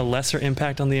having a lesser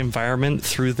impact on the environment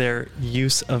through their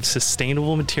use of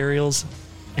sustainable materials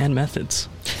and methods.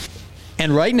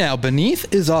 And right now,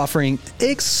 Beneath is offering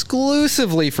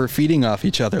exclusively for Feeding Off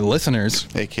Each Other listeners,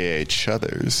 aka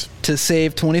Chuthers, to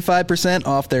save 25%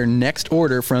 off their next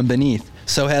order from Beneath.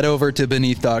 So head over to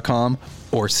beneath.com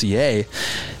or CA.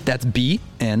 That's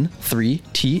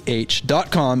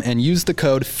BN3TH.com and use the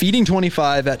code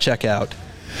FEEDING25 at checkout.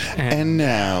 And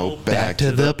now back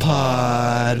to the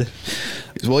pod.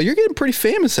 Well, you're getting pretty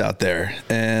famous out there,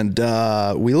 and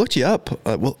we looked you up.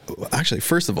 Well, actually,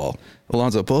 first of all,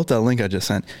 Alonzo, pull up that link I just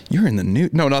sent. You're in the new...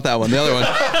 No, not that one. The other one.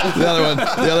 The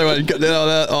other one.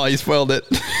 No, you spoiled it.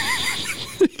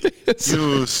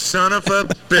 You son of a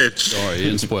bitch. Sorry, you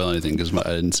didn't spoil anything because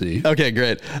I didn't see. Okay,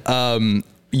 great.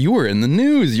 You were in the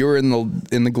news. You were in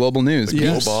the global news.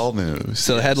 Yes. Global news.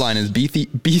 So the headline is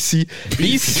BC.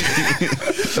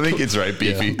 I think it's right,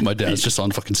 Beefy. Yeah, my dad's just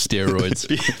on fucking steroids.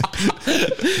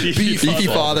 Beefy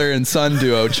father and son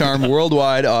duo charm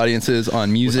worldwide audiences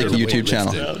on music YouTube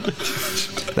channel.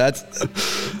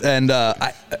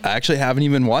 I actually haven't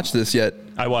even watched this yet.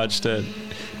 I watched it.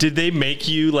 Did they make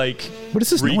you like what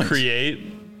is this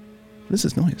recreate? What is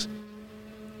this noise?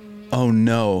 Oh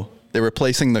no. They're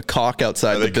replacing the caulk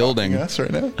outside the building. Us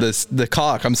right now? The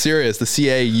caulk. I'm serious. The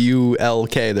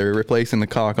CAULK. They're replacing the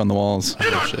caulk on the walls.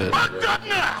 Oh, shit.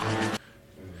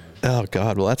 Oh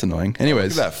God. Well, that's annoying.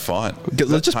 Anyways, Look at that font.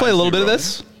 Let's just play a little bit of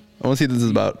this. I want to see what this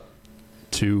is about.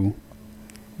 2,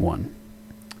 1.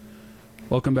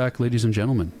 Welcome back, ladies and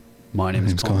gentlemen. My name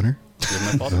is Connor.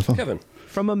 Kevin.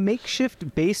 From a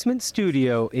makeshift basement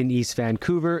studio in East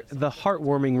Vancouver, the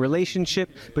heartwarming relationship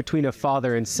between a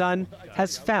father and son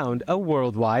has found a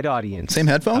worldwide audience. Same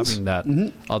headphones? Having that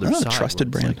other side,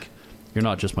 trusted where it's brand. like, you're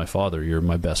not just my father, you're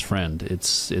my best friend.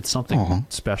 It's something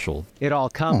special. It all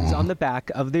comes on the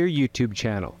back of their YouTube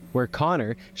channel, where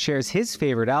Connor shares his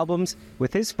favorite albums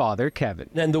with his father, Kevin.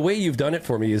 And the way you've done it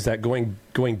for me is that going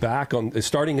back on,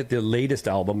 starting at the latest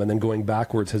album and then going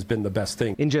backwards has been the best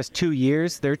thing. In just 2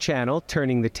 years, their channel,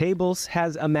 Turning the Tables,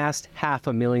 has amassed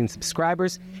 500,000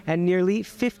 subscribers and nearly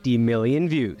 50 million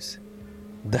views.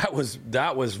 That was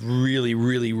really,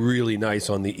 really, really nice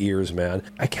on the ears, man.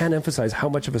 I can't emphasize how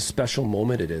much of a special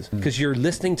moment it is, because you're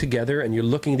listening together and you're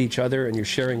looking at each other and you're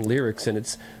sharing lyrics, and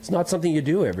it's not something you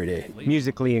do every day.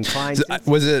 Musically inclined.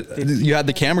 Was it? You had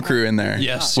the camera crew in there.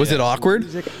 Yes. Was it awkward?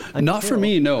 Not for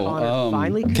me, no.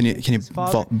 Can you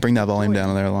bring that volume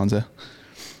down there, Alonzo?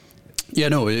 Yeah,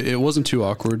 no, it wasn't too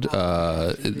awkward.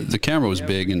 The camera was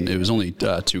big, and it was only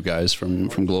 2 guys from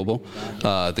Global.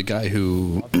 The guy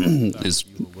who is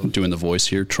doing the voice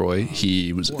here, Troy,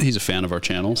 he's a fan of our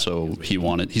channel, so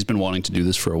he's been wanting to do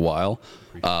this for a while.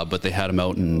 But they had him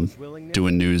out and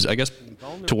doing news. I guess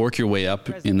to work your way up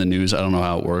in the news, I don't know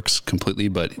how it works completely,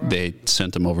 but they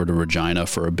sent him over to Regina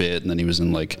for a bit, and then he was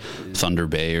in like Thunder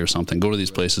Bay or something. Go to these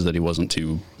places that he wasn't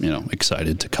too,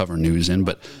 excited to cover news in.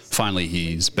 But finally,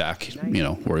 he's back,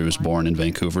 where he was born in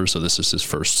Vancouver. So this is his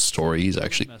first story he's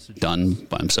actually done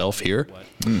by himself here.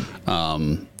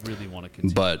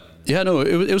 But yeah, no,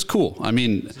 it was cool. I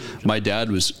mean, my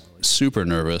dad was super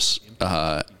nervous,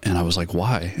 and I was like,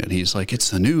 why? And he's like,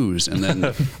 it's the news. And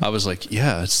then I was like,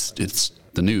 yeah, it's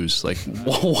the news. Like,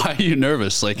 why are you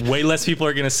nervous? Like, way less people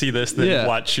are going to see this than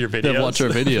watch your videos. Than watch our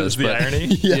videos. The irony.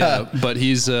 Yeah, but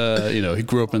he's he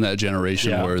grew up in that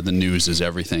generation where the news is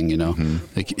everything.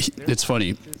 Like, it's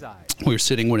funny. We were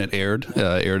sitting when it aired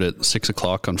at 6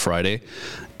 o'clock on Friday,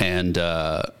 and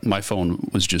my phone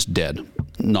was just dead.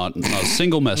 Not a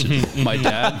single message. My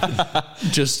dad,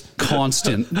 just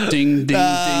constant ding, ding,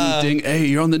 ding, ding. Hey,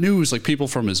 you're on the news. Like, people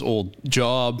from his old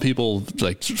job, people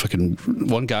like fucking.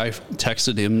 One guy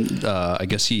texted him. I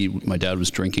guess my dad was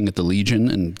drinking at the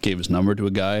Legion and gave his number to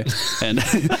a guy, and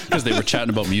because they were chatting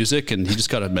about music, and he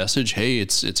just got a message. Hey,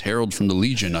 it's Harold from the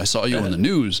Legion. I saw you on the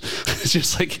news. It's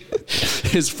just like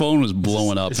his phone was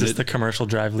blowing up. Is this the Commercial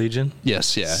Drive Legion?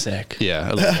 Yes. Yeah. Sick. Yeah, I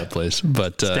love that place.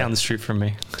 But it's down the street from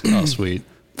me. Oh, sweet.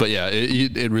 But yeah,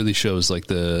 it really shows like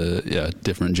the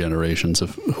different generations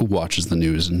of who watches the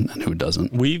news and who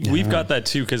doesn't. We've got that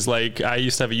too, because like I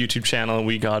used to have a YouTube channel, and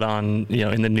we got on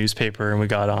in the newspaper, and we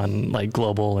got on like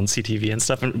Global and CTV and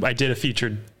stuff. And I did a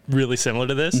feature really similar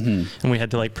to this, and we had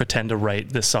to like pretend to write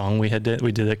this song. We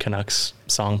did a Canucks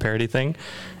song parody thing,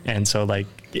 and so like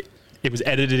it was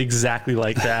edited exactly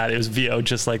like that. It was VO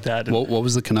just like that. What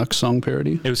was the Canucks song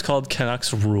parody? It was called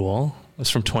Canucks Rule. It was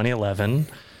from 2011.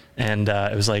 And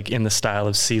it was like in the style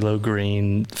of CeeLo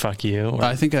Green, "Fuck You."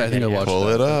 I think I watched. Pull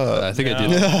that. it up. I think I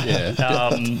did.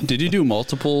 Yeah. Did you do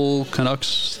multiple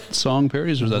Canucks song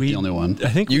parodies, or was that the only one? I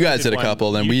think you guys did a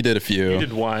couple, then we did a few. You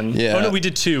did one. Yeah. Oh no, we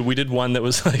did 2. We did one that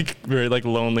was like very like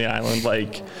Lonely Island,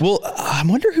 like. Well, I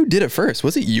wonder who did it first.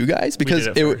 Was it you guys? Because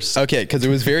it was okay, because it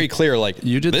was very clear. Like,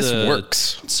 you did this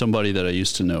works. Somebody that I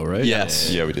used to know, right? Yes.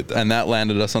 Yeah, we did that, and that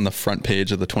landed us on the front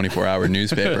page of the 24-hour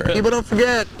newspaper. People don't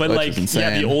forget. But like,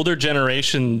 the older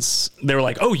generation. They were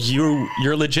like, "Oh,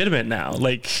 you're legitimate now."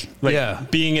 Like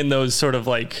being in those sort of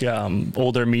like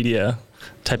older media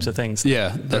types of things.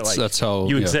 Yeah, They're like, that's how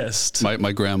you exist.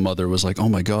 My grandmother was like, "Oh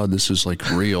my God, this is like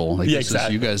real. Like, Yeah, this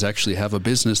exactly. is, you guys actually have a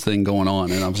business thing going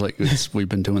on." And I was like, we've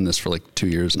been doing this for like 2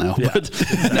 years now, but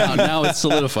now it's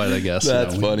solidified, I guess.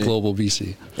 That's funny. Global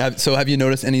VC. So have you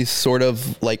noticed any sort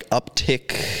of like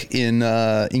uptick in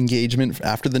engagement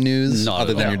after the news, Not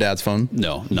other at than all. your dad's phone?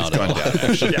 No, not at all.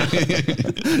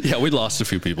 Yeah, we lost a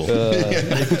few people.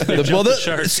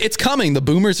 It's coming. The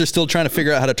boomers are still trying to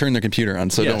figure out how to turn their computer on.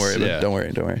 So Yes, don't worry. yeah. Don't worry.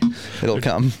 It'll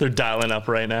come. They're dialing up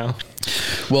right now.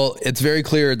 Well, it's very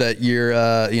clear that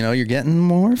you're getting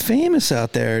more famous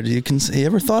out there. You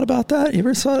ever thought about that? You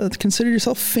ever consider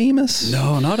yourself famous?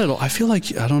 No, not at all. I feel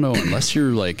like, I don't know, unless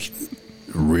you're like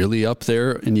really up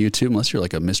there in YouTube, unless you're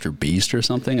like a Mr. Beast or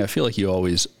something, I feel like you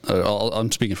always, I'm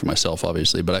speaking for myself,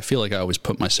 obviously, but I feel like I always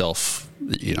put myself,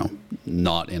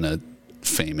 not in a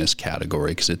famous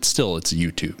category, because it's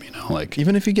YouTube, like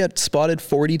even if you get spotted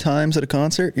 40 times at a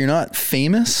concert, you're not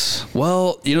famous.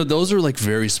 Well, those are like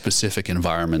very specific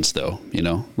environments though,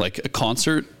 like a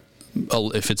concert,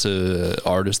 if it's a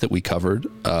artist that we covered,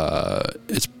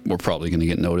 we're probably going to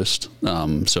get noticed.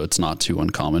 So it's not too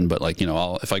uncommon, but like,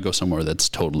 if I go somewhere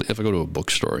if I go to a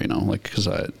bookstore, like, cause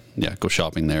go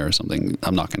shopping there or something,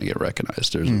 I'm not going to get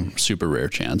recognized. There's a super rare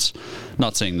chance.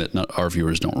 Not saying that our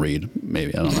viewers don't read,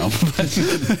 maybe, I don't know.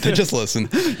 They just listen.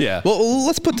 Yeah. Well,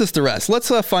 let's put this to rest. Let's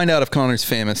find out if Connor's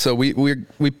famous. So we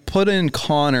put in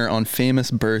Connor on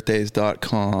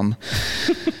famousbirthdays.com.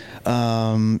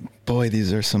 Boy,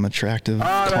 these are some attractive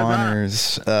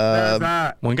Connors.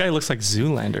 One guy looks like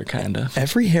Zoolander, kind of.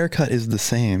 Every haircut is the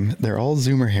same. They're all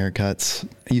Zoomer haircuts.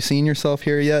 You seen yourself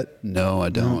here yet? No, I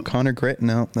don't. No, Connor Gray?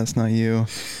 No, that's not you.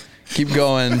 Keep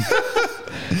going.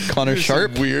 Connor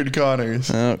Sharp? Weird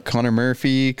Connors. Connor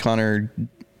Murphy. Connor...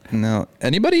 No.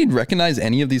 Anybody recognize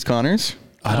any of these Connors?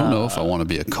 I don't know if I want to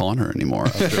be a Connor anymore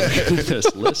after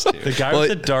this list here. The guy with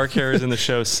the dark hair is in the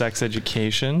show Sex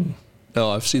Education. Oh,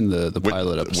 I've seen the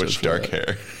pilot episode. Which dark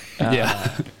hair?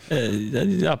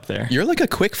 Up there. You're like a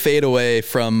quick fade away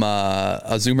from a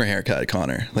Zoomer haircut,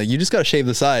 Connor. Like, you just got to shave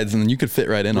the sides and then you could fit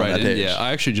right in on that page. Yeah,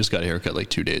 I actually just got a haircut like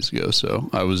 2 days ago, so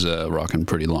I was rocking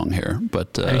pretty long hair.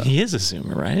 But I mean, he is a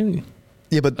Zoomer, right?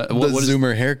 Yeah, but the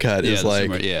Zoomer haircut is like...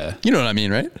 Zoomer, You know what I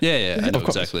mean, right? Yeah, I know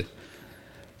exactly.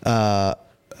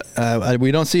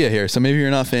 We don't see it here, so maybe you're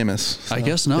not famous. So, I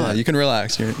guess not. Yeah, you can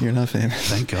relax. You're not famous.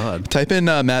 Thank God. Type in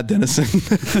Matt Dennison.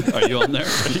 Are you on there?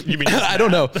 You mean I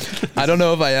don't know. I don't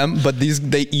know if I am, but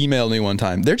they emailed me one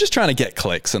time. They're just trying to get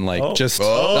clicks and like there I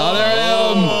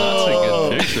am. That's a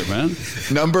good picture, man.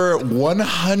 Number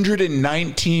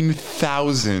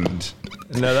 119,000.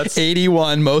 No, that's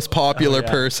 81 most popular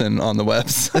person on the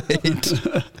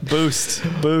website.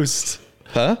 Boost.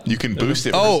 Huh? You can boost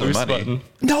it for some money. Button.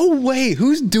 No way.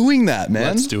 Who's doing that, man?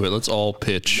 Let's do it. Let's all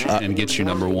pitch and get you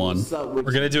number one. We're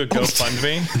going to do a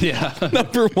GoFundMe. Yeah.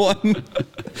 Number one.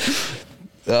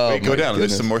 Wait, go down.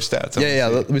 There's some more stats. Yeah.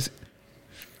 Let me see.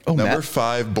 Oh, Number Matt.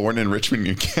 5, born in Richmond,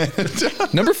 New Canada.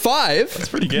 Number 5? That's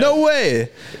pretty good. No way.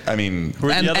 I mean,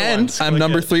 And I'm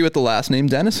number 3 with the last name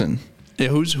Dennison. Yeah,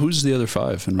 who's the other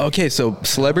 5? Okay, so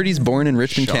celebrities born in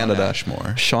Richmond, Sean Canada.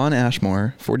 Ashmore. Sean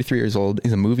Ashmore, 43 years old.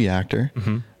 He's a movie actor.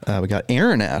 We got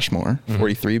Aaron Ashmore,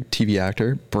 43, TV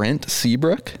actor. Brent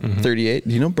Seabrook, 38.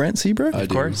 Do you know Brent Seabrook? Of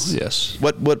course. Yes.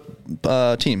 What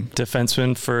team?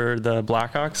 Defenseman for the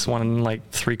Blackhawks, won like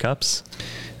 3 cups.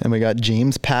 And we got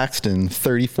James Paxton,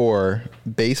 34,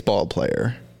 baseball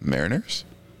player. Mariners?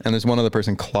 And there's one other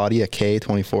person, Claudia Kay,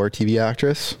 24, TV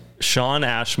actress. Sean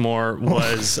Ashmore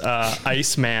was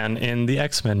Iceman in the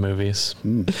X-Men movies.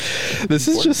 This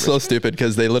is just so stupid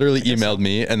because they literally emailed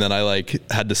me and then I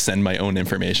like had to send my own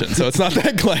information. So it's not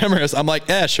that glamorous. I'm like,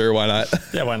 sure, why not?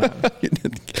 Yeah, why not?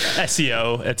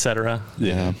 SEO, etc.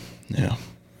 Yeah.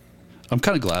 I'm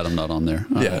kind of glad I'm not on there.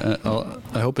 Yeah.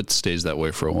 I hope it stays that way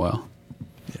for a while.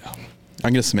 Yeah.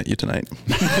 I'm going to submit you tonight.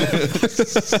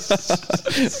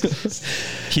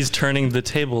 He's turning the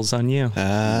tables on you.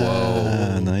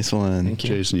 Whoa. Nice one. Thank you.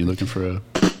 Jason, you looking for a...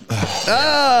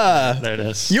 There it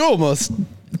is. You almost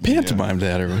pantomimed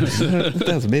that.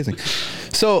 That was amazing.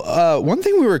 So one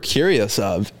thing we were curious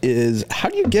of is how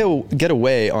do you get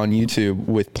away on YouTube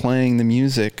with playing the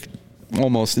music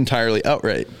almost entirely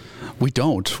outright? We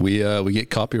don't. We get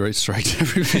copyright strikes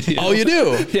every video. Oh, you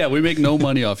do? Yeah, we make no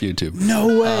money off YouTube. No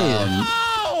way.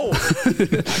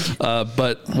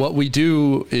 But what we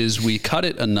do is we cut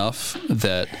it enough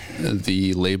that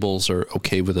the labels are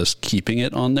okay with us keeping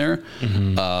it on there.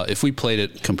 If we played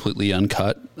it completely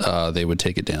uncut, they would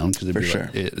take it down because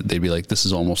they'd be like, this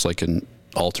is almost like an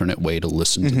alternate way to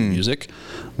listen to the music.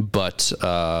 But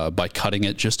by cutting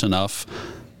it just enough,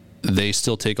 they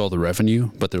still take all the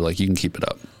revenue, but they're like, you can keep it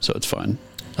up, so it's fine.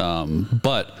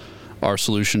 But our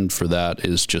solution for that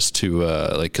is just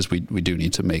to because we do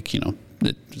need to make,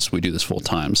 we do this full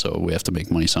time, so we have to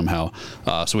make money somehow.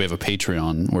 So we have a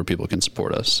Patreon where people can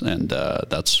support us, and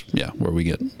that's where we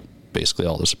get basically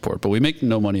all the support. But we make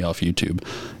no money off YouTube,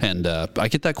 and I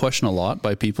get that question a lot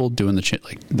by people doing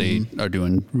they are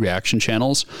doing reaction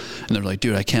channels, and they're like,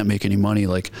 dude, I can't make any money,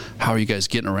 like how are you guys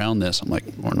getting around this? I'm like,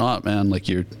 we're not, man. Like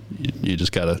you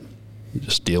just gotta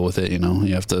just deal with it.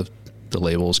 You have to, the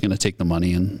label is going to take the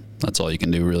money, and that's all you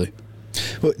can do, really.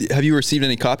 Well, have you received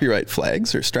any copyright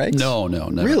flags or strikes? No,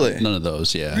 never. Really? None of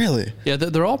those, yeah. Really? Yeah,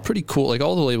 they're all pretty cool. Like,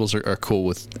 all the labels are cool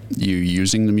with you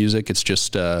using the music. It's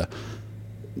just to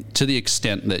the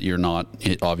extent that you're not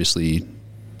obviously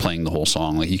playing the whole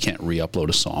song. Like, you can't re-upload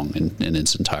a song in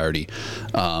its entirety.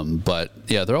 But,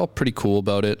 yeah, they're all pretty cool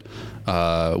about it.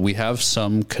 We have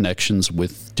some connections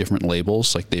with different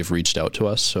labels. Like, they've reached out to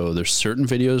us. So there's certain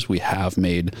videos we have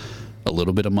made a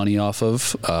little bit of money off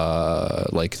of.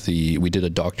 We did a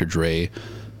Dr. Dre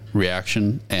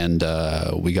reaction, and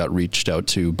we got reached out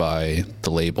to by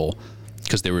the label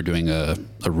because they were doing a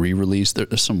re-release.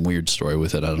 There's some weird story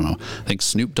with it. I don't know. I think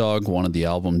Snoop Dogg wanted the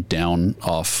album down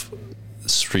off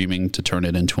streaming to turn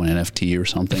it into an NFT or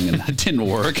something, and that didn't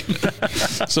work.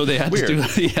 So they had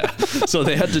So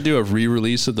they had to do a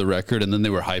re-release of the record, and then they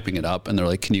were hyping it up, and they're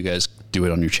like, "Can you guys do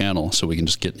it on your channel so we can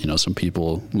just get some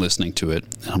people listening to it?"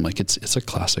 And I'm like, "It's a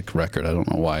classic record. I don't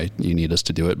know why you need us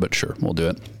to do it, but sure, we'll do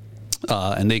it."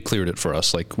 And they cleared it for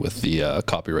us, like with the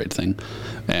copyright thing.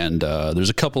 And there's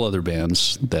a couple other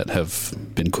bands that have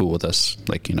been cool with us.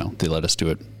 Like, they let us do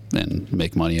it and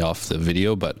make money off the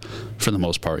video. But for the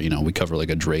most part, we cover like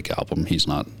a Drake album. He's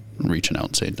not reaching out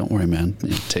and saying, "Don't worry, man,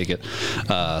 take it."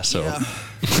 So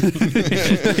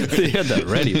they had that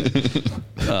ready.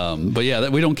 But yeah,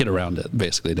 we don't get around it,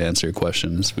 basically, to answer your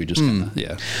questions. We just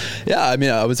Yeah, I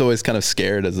mean, I was always kind of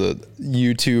scared as a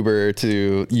YouTuber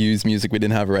to use music we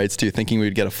didn't have rights to, thinking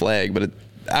we'd get a flag. But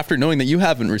after knowing that you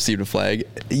haven't received a flag,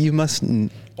 you must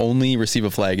only receive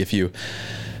a flag if you're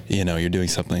doing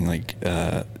something like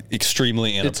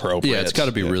extremely inappropriate. It's got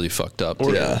to be really fucked up.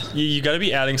 Or you got to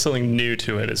be adding something new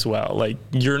to it as well. Like,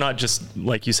 you're not just,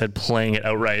 like you said, playing it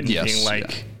outright and being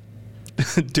like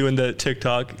doing the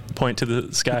TikTok point to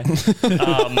the sky.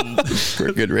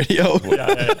 For good radio.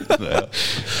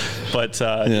 But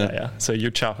so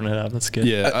you're chopping it up. That's good.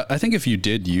 Yeah, I think if you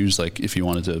did use, like, if you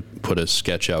wanted to put a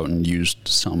sketch out and used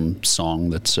some song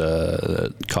that's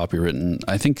copywritten,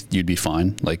 I think you'd be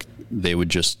fine. Like, they would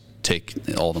just take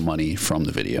all the money from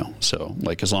the video. So,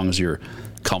 like, as long as you're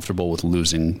comfortable with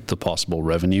losing the possible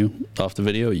revenue off the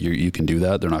video, you can do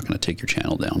that. They're not going to take your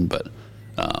channel down. But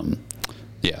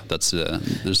that's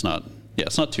it's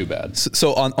not too bad.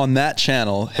 So on that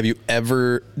channel,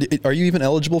 are you even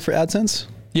eligible for AdSense?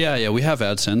 Yeah, we have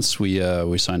AdSense.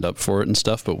 We signed up for it and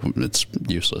stuff, but it's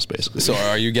useless, basically. So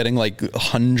are you getting like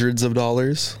hundreds of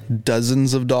dollars,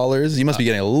 dozens of dollars? You must be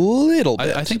getting a little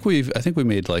bit. I think we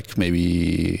made like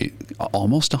maybe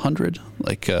almost 100.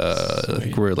 Like I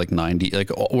think we're like 90.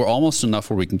 Like, we're almost enough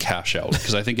where we can cash out,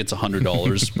 because I think it's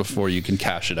 $100 before you can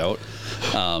cash it out.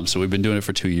 So we've been doing it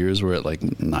for 2 years. We're at like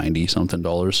 $90 something.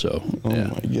 So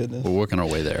my goodness, we're working our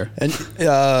way there. And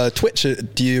Twitch,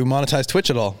 do you monetize Twitch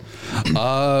at all?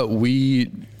 We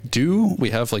do.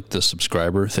 We have like the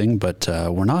subscriber thing, but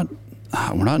we're not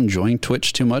enjoying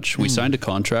Twitch too much. We signed a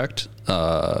contract,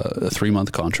 a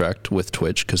 3-month contract with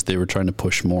Twitch, because they were trying to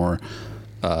push more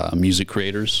music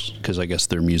creators, because I guess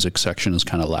their music section is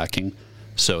kind of lacking.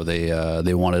 So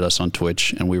they wanted us on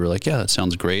Twitch, and we were like, yeah, that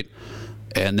sounds great.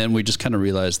 And then we just kind of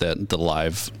realized that the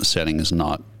live setting is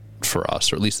not for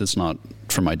us, or at least it's not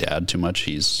for my dad too much.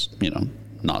 He's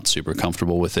not super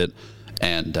comfortable with it.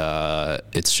 And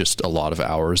it's just a lot of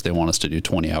hours. They want us to do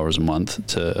 20 hours a month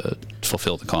to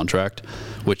fulfill the contract,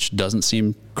 which doesn't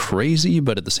seem crazy,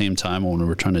 but at the same time, when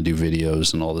we're trying to do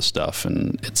videos and all this stuff,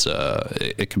 and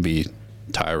it can be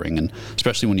tiring, and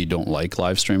especially when you don't like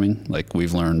live streaming. Like,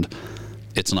 we've learned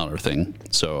it's not our thing.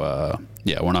 So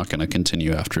we're not going to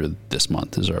continue after this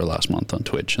month is our last month on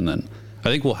Twitch, and then I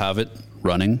think we'll have it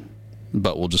running,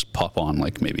 but we'll just pop on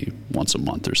like maybe once a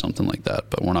month or something like that.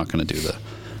 But we're not going to do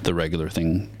the regular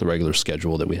thing, the regular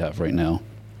schedule that we have right now.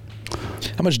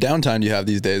 How much downtime do you have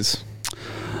these days?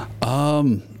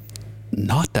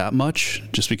 Not that much,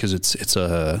 just because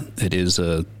it is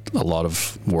a lot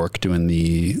of work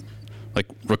doing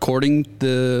recording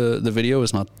the video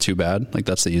is not too bad. Like,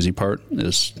 that's the easy part,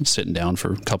 is sitting down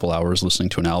for a couple hours listening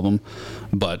to an album.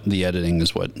 But the editing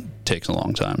is what takes a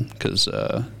long time, because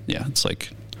it's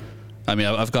like, I mean,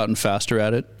 I've gotten faster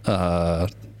at it.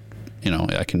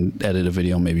 I can edit a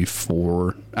video maybe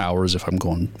 4 hours if I'm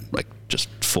going like just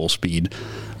full speed.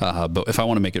 But if I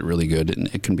want to make it really good,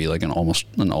 it can be like almost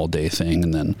an all day thing.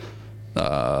 And then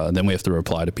we have to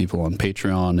reply to people on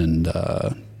Patreon and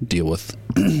deal with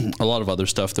a lot of other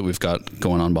stuff that we've got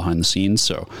going on behind the scenes.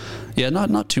 So yeah,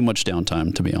 not too much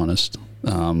downtime, to be honest.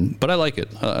 But I like it.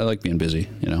 I like being busy,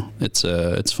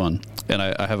 it's fun. And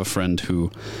I have a friend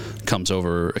who comes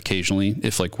over occasionally.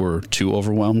 If like we're too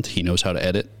overwhelmed, he knows how to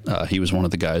edit. He was one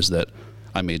of the guys that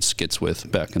I made skits with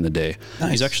back in the day.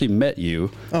 Nice. He's actually met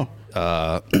you. Oh.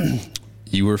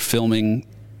 You were filming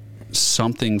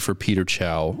something for Peter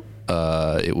Chow.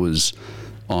 It was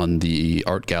on the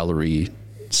art gallery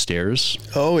stairs.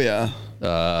 Oh yeah.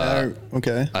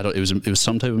 Okay. It was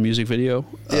some type of music video.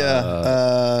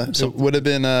 Yeah. It would have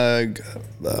been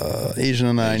Asian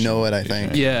and I Know It, I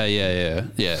think. Yeah.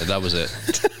 That was it.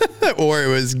 Or it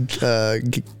was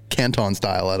Canton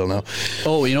style. I don't know.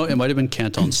 Oh, it might have been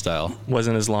Canton style.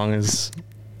 Wasn't as long as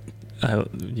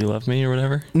You Love Me or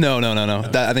whatever. No.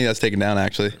 I think that's taken down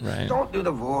actually. Right. Don't do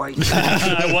the voice.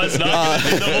 I was not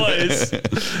going to do the voice.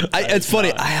 It's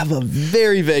funny. I have a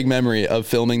very vague memory of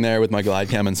filming there with my glide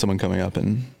cam and someone coming up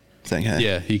and saying hey.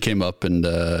 Yeah, he came up and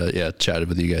chatted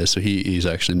with you guys. So he's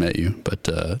actually met you. But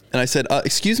and I said,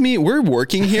 "Excuse me, we're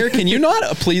working here. Can you not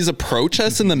please approach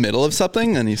us in the middle of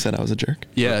something?" And he said I was a jerk.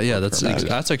 Yeah. That's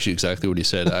actually exactly what he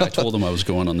said. I told him I was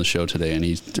going on the show today, and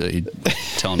he's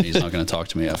telling me he's not going to talk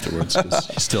to me afterwards because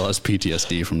he still has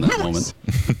PTSD from that moment.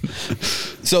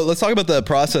 So let's talk about the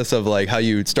process of like how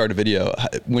you start a video.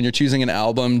 When you're choosing an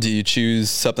album, do you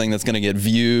choose something that's going to get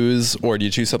views, or do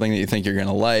you choose something that you think you're going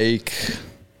to like?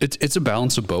 It's a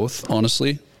balance of both,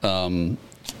 honestly.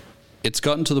 It's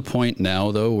gotten to the point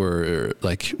now, though, where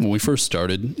like when we first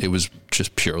started, it was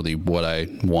just purely what I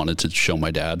wanted to show my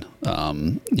dad.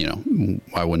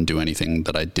 I wouldn't do anything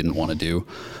that I didn't want to do.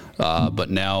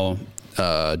 But now,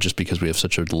 just because we have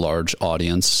such a large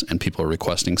audience and people are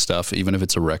requesting stuff, even if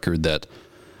it's a record that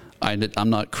I'm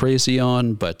not crazy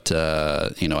on, but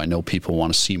I know people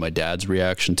want to see my dad's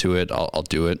reaction to it. I'll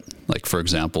do it. Like for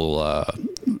example,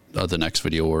 the next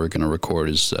video we're going to record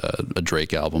is a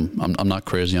Drake album. I'm not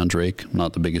crazy on Drake. I'm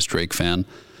not the biggest Drake fan,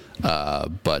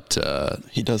 but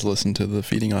he does listen to the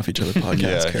Feeding Off Each Other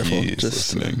podcast. Yeah, Careful, he's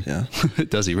listening. Yeah.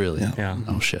 Does he really? Yeah.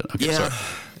 Oh shit. Okay, Yeah. sorry.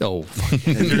 Oh,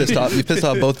 you pissed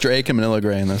off both Drake and Manila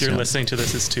Grey in this. If you're one. listening to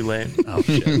this, it's too late. Oh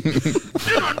shit.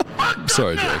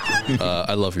 Sorry, Drake.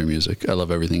 I love your music. I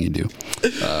love everything you do.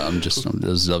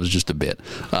 That was just a bit.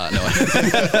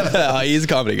 No, he's a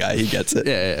comedy guy. He gets it.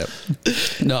 Yeah.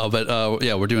 No, but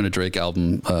we're doing a Drake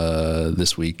album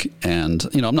this week, and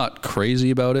I'm not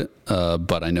crazy about it,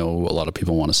 but I know a lot of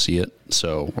people want to see it,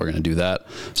 so we're gonna do that.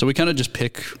 So we kind of just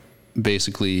pick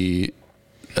basically.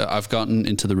 I've gotten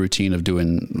into the routine of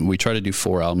we try to do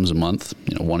 4 albums a month,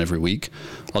 one every week.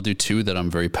 I'll do 2 that I'm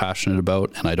very passionate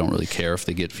about and I don't really care if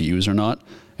they get views or not.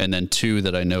 And then 2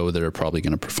 that I know that are probably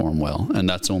going to perform well. And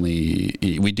we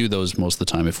do those most of the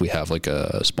time if we have like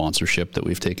a sponsorship that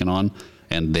we've taken on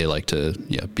and they like to,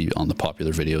 be on the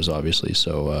popular videos, obviously.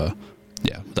 So,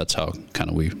 that's how kind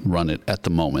of we run it at the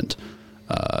moment.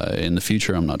 In the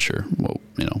future, I'm not sure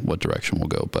what direction we'll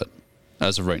go, but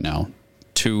as of right now,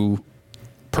 2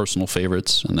 personal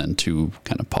favorites and then 2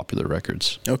 kind of popular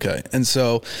records. Okay. And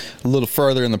so a little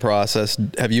further in the process,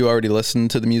 have you already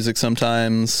listened to the music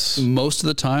sometimes? Most of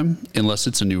the time, unless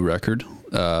it's a new record.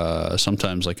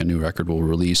 Sometimes like a new record will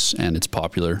release and it's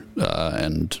popular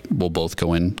and we'll both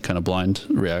go in kind of blind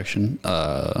reaction.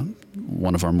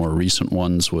 One of our more recent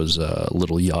ones was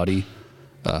Lil Yachty.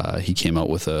 He came out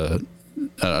with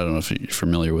I don't know if you're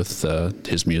familiar with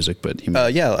his music, but he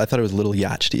I thought it was Lil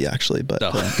Yachty actually, but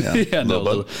Lil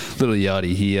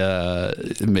Yachty.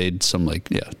 He made some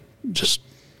just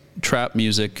trap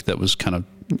music that was kind of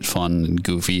fun and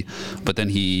goofy, but then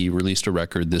he released a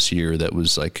record this year that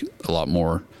was like a lot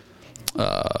more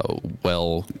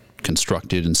well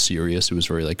constructed and serious. It was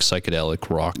very like psychedelic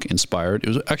rock inspired. It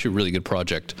was actually a really good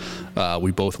project.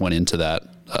 We both went into that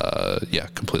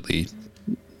completely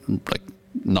like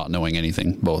not knowing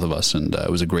anything, both of us, and it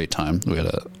was a great time. We had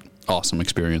an awesome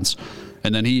experience.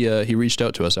 And then he reached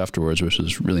out to us afterwards, which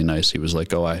was really nice. He was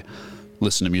like, I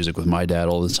listen to music with my dad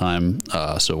all the time,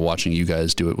 so watching you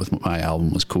guys do it with my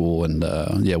album was cool. And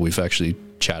we've actually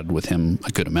chatted with him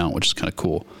a good amount, which is kind of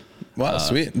cool. Wow,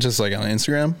 sweet. Just like on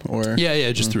Instagram? Or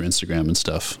just through Instagram and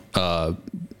stuff. The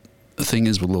thing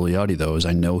is with Lil Yachty, though, is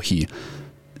I know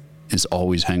is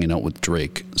always hanging out with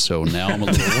Drake. So now I'm a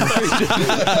little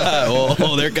worried.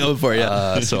 Oh, they're coming for you.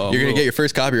 So you're going to get your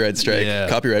first copyright strike,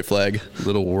 copyright flag. A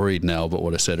little worried now about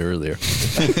what I said earlier.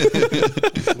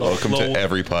 Welcome to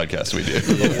every podcast we do.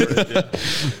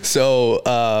 So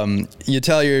you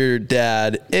tell your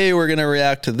dad, hey, we're going to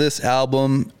react to this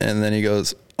album. And then he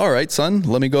goes, all right, son,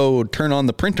 let me go turn on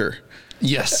the printer.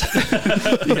 Yes.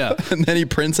 Yeah. And then he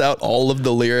prints out all of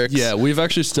the lyrics. Yeah, we've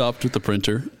actually stopped with the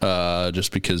printer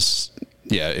just because,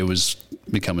 it was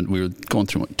becoming, we were going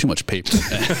through too much paper.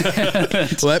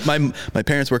 Well, my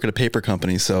parents work at a paper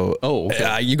company, so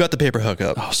you got the paper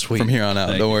hookup. Oh, sweet. From here on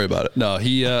out. Don't worry about it. No,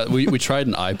 we tried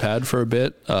an iPad for a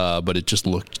bit, but it just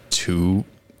looked too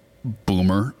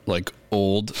boomer, like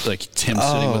old, like Tim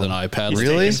sitting with an iPad.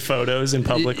 Really? Taking photos in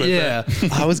public with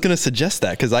it. I was going to suggest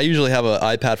that because I usually have an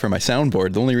iPad for my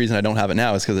soundboard. The only reason I don't have it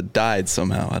now is because it died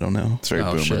somehow. I don't know. It's very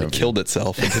boomer. It killed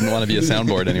itself. It didn't want to be a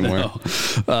soundboard anymore. No.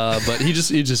 But he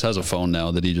just has a phone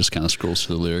now that he just kind of scrolls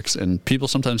through the lyrics, and people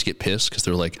sometimes get pissed because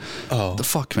they're like, "Oh, the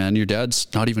fuck, man! Your dad's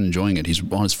not even enjoying it. He's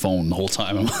on his phone the whole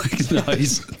time." I'm like, "No,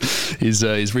 he's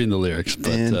reading the lyrics."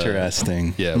 But,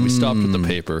 interesting. We stopped with the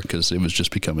paper because it was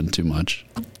just becoming too much.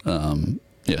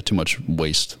 Too much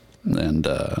waste, and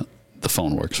the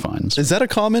phone works fine. So. Is that a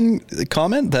common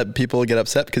comment that people get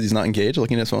upset because he's not engaged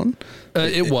looking at his phone?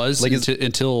 It was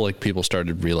until like people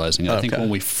started realizing it. I think when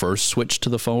we first switched to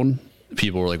the phone,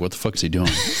 people were like, "What the fuck is he doing?"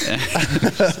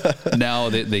 Now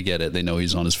they get it. They know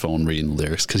he's on his phone reading the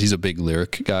lyrics because he's a big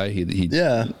lyric guy. He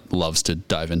loves to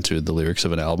dive into the lyrics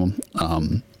of an album.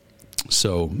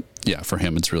 So for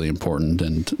him it's really important,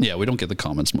 and we don't get the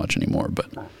comments much anymore, but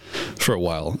for a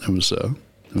while it was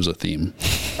a theme.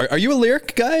 Are you a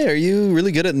lyric guy? Are you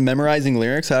really good at memorizing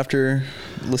lyrics after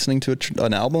listening to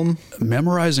an album?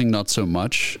 Memorizing, not so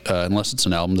much, unless it's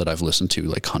an album that I've listened to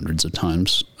like hundreds of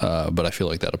times. But I feel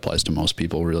like that applies to most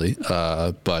people, really.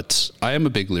 But I am a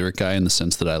big lyric guy in the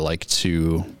sense that I like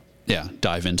to,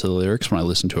 dive into the lyrics when I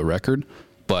listen to a record.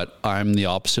 But I'm the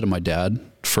opposite of my dad.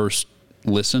 First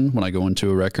listen, when I go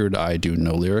into a record, I do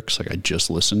no lyrics. Like I just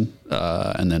listen.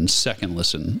 And then second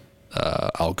listen,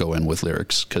 I'll go in with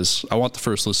lyrics because I want the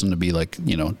first listen to be like,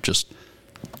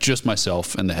 just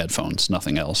myself and the headphones,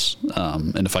 nothing else.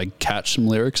 And if I catch some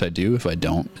lyrics, I do. If I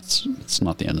don't, it's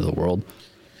not the end of the world.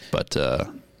 But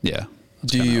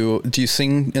do you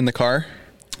sing in the car?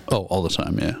 Oh, all the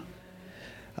time. Yeah.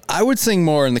 I would sing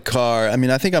more in the car. I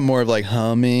mean, I think I'm more of like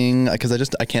humming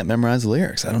because I can't memorize the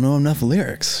lyrics. I don't know enough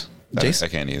lyrics. I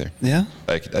can't either. Yeah?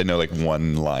 I know like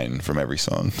one line from every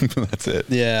song. That's it.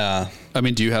 Yeah. I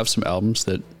mean, do you have some albums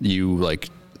that you like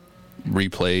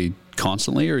replay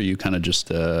constantly, or are you kind of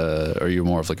just are you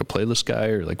more of like a playlist guy,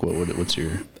 or like what's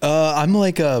your I'm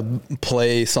like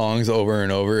play songs over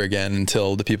and over again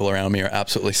until the people around me are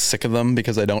absolutely sick of them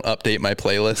because I don't update my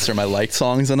playlists or my liked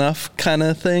songs enough kind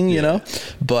of thing, you know.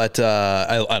 But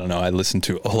I don't know, I listen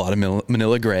to a lot of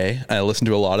Manila Grey, I listen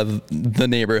to a lot of The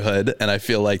Neighborhood, and I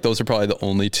feel like those are probably the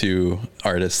only two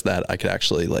artists that I could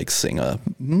actually like sing I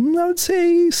would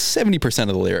say 70% of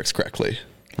the lyrics correctly.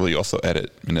 Well, you also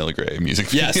edit Manila Grey music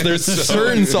videos. Yes, there's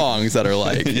certain songs that are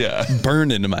like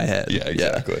burned into my head. Yeah,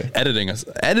 exactly. Yeah.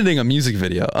 Editing a music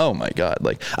video. Oh my God.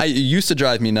 Like it used to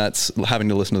drive me nuts having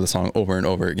to listen to the song over and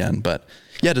over again. But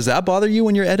yeah, does that bother you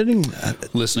when you're editing?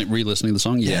 Re-listening to the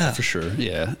song? Yeah, for sure.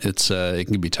 Yeah. It's it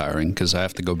can be tiring because I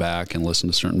have to go back and listen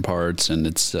to certain parts, and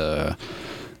it's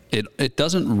it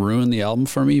doesn't ruin the album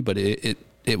for me, but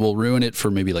it will ruin it for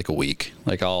maybe like a week.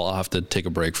 Like I'll have to take a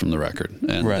break from the record,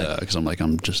 and because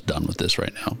I'm just done with this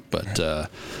right now. But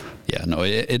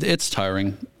it's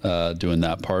tiring doing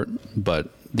that part, but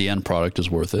the end product is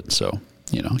worth it. So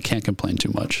I can't complain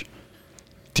too much.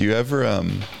 Do you ever?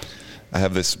 I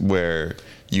have this where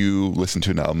you listen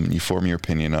to an album, you form your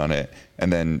opinion on it,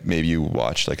 and then maybe you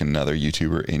watch like another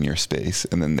YouTuber in your space,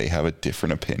 and then they have a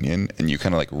different opinion, and you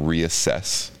kind of like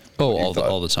reassess. Oh,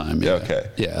 all the time. Yeah. Okay.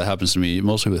 Yeah, it happens to me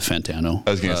mostly with Fantano.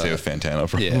 I was going to say with Fantano,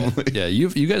 probably. Yeah.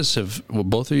 You guys have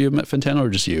both of you met Fantano, or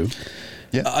just you?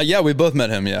 Yeah. We both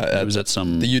met him. Yeah, it was at the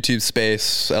YouTube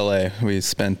space, LA. We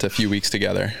spent a few weeks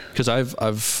together. Because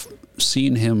I've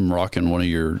seen him rocking one of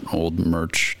your old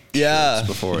merch.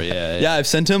 Before. Yeah. I've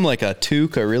sent him like a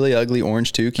toque, a really ugly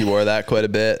orange toque. He wore that quite a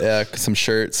bit. Some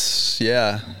shirts.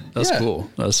 Yeah, that's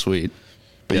cool. That's sweet.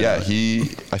 But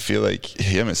I feel like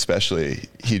him especially,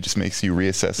 he just makes you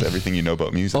reassess everything you know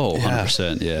about music. Oh,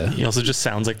 100%. Yeah. He also just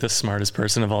sounds like the smartest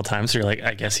person of all time. So you're like,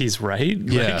 I guess he's right.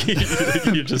 Yeah. Like,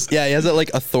 you just he has that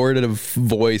like authoritative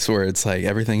voice where it's like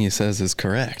everything he says is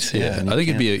correct. Yeah. I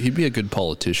think he'd be a good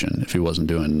politician if he wasn't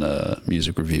doing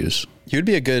music reviews. He would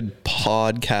be a good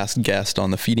podcast guest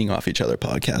on the Feeding Off Each Other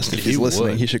podcast. If he's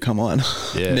listening, he should come on.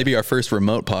 Yeah. Maybe our first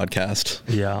remote podcast.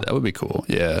 Yeah. That would be cool.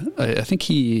 Yeah. I think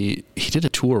he did a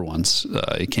tour once.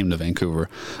 He came to Vancouver.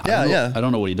 I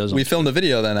don't know what he does. We filmed a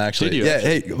video then, actually. Did you yeah.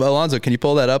 actually? Hey, Alonzo, can you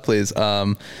pull that up, please?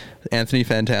 Anthony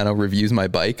Fantano reviews my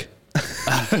bike.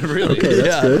 Really? Okay,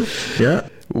 that's good. Yeah.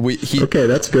 Okay,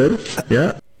 that's good.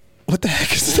 Yeah. What the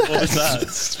heck is that? What was that?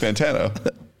 It's Fantano.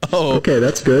 Oh, okay,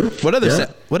 that's good. What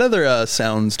other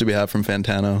sounds do we have from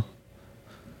Fantano?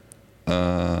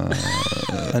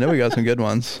 I know we got some good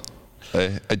ones.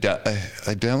 I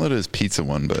downloaded his pizza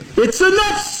one, but It's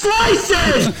enough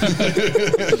slices!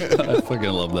 I fucking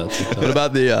love that. What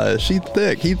about the he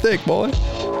thick boy?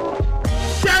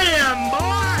 Damn,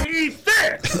 boy, he's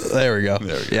thick! There we go.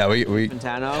 Yeah, we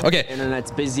Fantano, okay.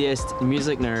 Internet's busiest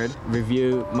music nerd,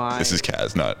 review my. this is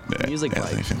Kaz, not music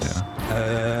Anthony Fantano.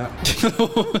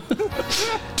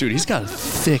 Dude, he's got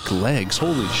thick legs.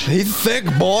 Holy shit. He's thick,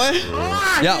 boy.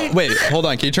 Yeah, wait, hold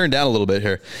on. Can you turn down a little bit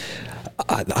here?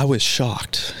 I was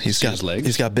shocked. He's got legs.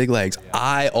 He's got big legs.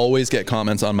 I always get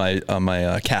comments on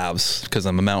my calves because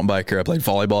I'm a mountain biker. I played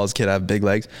volleyball as a kid. I have big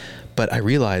legs. But I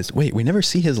realized, wait, we never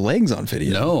see his legs on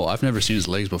video. No, I've never seen his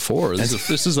legs before.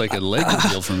 This is like a leg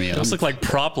reveal for me. Those look like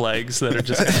prop legs that are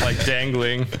just kind of like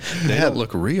dangling. They don't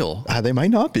look real. They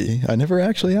might not be. I never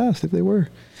actually asked if they were.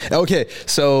 Okay,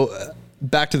 so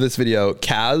back to this video.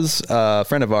 Kaz, a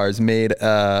friend of ours, made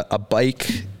a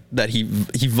bike that he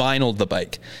vinyled the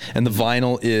bike, and the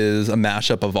vinyl is a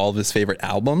mashup of all of his favorite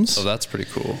albums. Oh, that's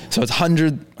pretty cool. So it's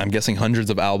hundreds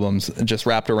of albums just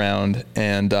wrapped around,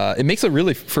 and it makes a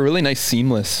really nice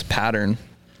seamless pattern.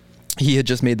 He had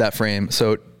just made that frame,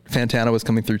 so Fantano was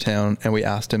coming through town, and we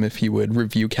asked him if he would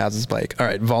review Kaz's bike. All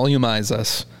right, volumize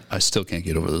us. I still can't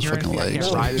get over those fucking legs.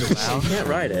 You can't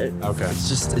ride it. Okay. It's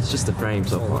just a frame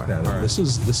so far. This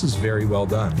is very well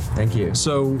done. Thank you.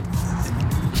 So,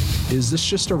 is this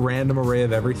just a random array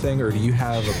of everything, or do you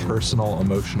have a personal,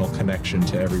 emotional connection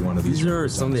to every one of these? These are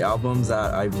some of the albums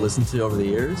that I've listened to over the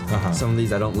years. Some of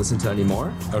these I don't listen to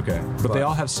anymore. Okay, but they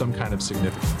all have some kind of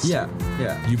significance. Yeah.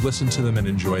 You've listened to them and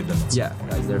enjoyed them. Yeah,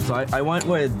 so I went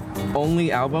with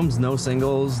only albums, no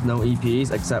singles, no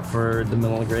EPs, except for the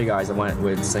Vanilla Grey guys. I went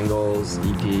with singles,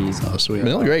 EPs. Oh, sweet.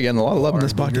 Vanilla Grey getting a lot of love in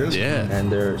this podcast. Yeah.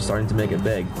 And they're starting to make it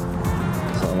big.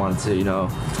 So I wanted to,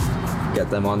 get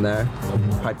them on there,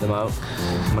 hype them out.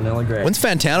 Vanilla Grey. When's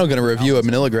Fantano going to review a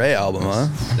Vanilla Grey album, huh?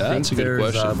 That's a good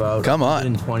question. About Come on.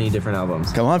 120 different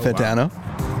albums. Come on, Fantano.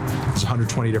 There's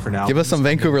 120 different albums. Give us some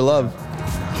Vancouver love.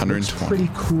 120.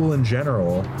 Pretty cool in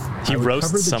general. He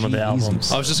roasts some of the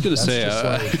albums. I was just gonna say,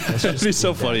 it'd be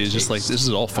so funny. It's just like, this is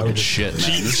all fucking shit, man.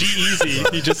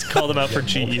 G-Eazy. He just called him out for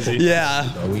G-Eazy.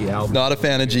 Yeah. Not a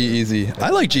fan of G-Eazy. I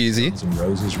like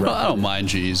G-Eazy. Well, I don't mind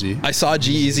G-Eazy. I saw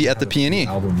G-Eazy at the P&E.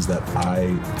 Albums that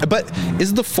But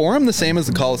is the Forum the same as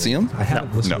the Coliseum? I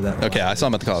haven't listened to that. Okay, I saw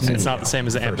him at the Coliseum. It's not the same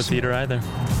as the amphitheater either.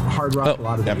 Hard rock, a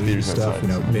lot of the 80s stuff,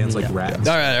 bands like Rat.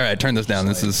 All right, turn this down.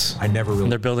 This is... I never really...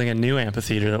 They're building a new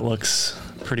amphitheater that looks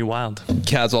pretty wild.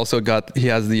 Kaz also he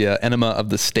has the Enema of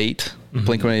the State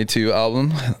Blink-182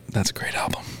 album. That's a great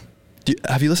album.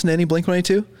 Have you listened to any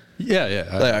Blink-182?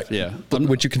 Yeah.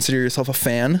 Would you consider yourself a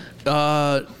fan?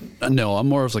 No, I'm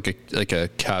more of like a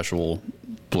casual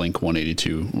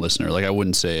Blink-182 listener. Like, I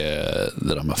wouldn't say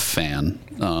that I'm a fan.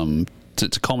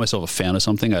 To call myself a fan of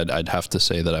something, I'd have to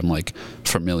say that I'm like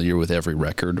familiar with every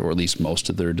record, or at least most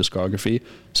of their discography.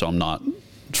 So I'm not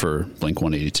for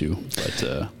Blink-182,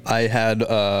 but I had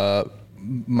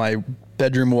my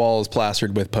bedroom walls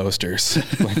plastered with posters,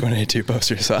 Blink-182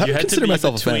 posters. So You I had to consider be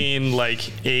myself a fan. between like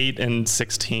 8 and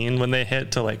 16 when they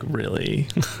hit to like really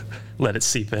let it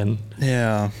seep in.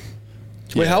 Yeah.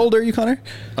 Wait, how old are you, Connor?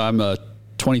 I'm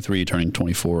 23, turning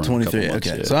 24. In a 23. couple months,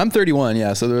 Okay, yeah. so I'm 31.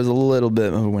 Yeah, so there was a little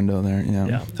bit of a window there.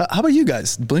 Yeah. How about you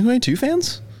guys? Blink-182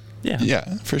 fans?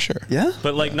 Yeah, for sure. Yeah,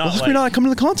 but like not How come like you're not coming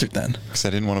to the concert then? Because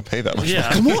I didn't want to pay that much.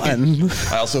 Yeah. Come on.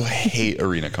 I also hate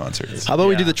arena concerts. How about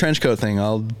we do the trench coat thing?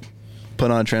 I'll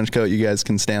put on a trench coat. You guys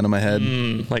can stand on my head.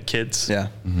 Like kids. Yeah.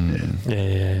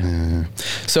 Yeah.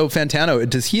 So Fantano,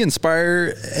 does he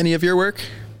inspire any of your work?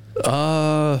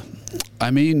 I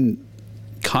mean,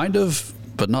 kind of,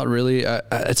 but not really.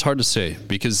 It's hard to say,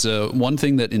 because one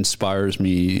thing that inspires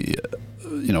me,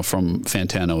 from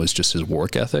Fantano, is just his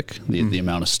work ethic. The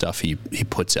amount of stuff he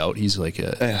puts out. He's like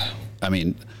I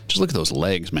mean, just look at those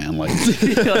legs, man. Like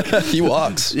he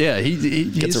walks. Yeah, he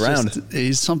gets around.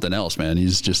 He's something else, man.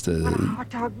 He's just a.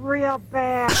 Talk real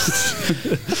bad.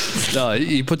 No,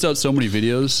 he puts out so many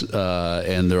videos,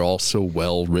 and they're all so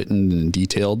well written and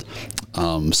detailed.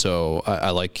 So I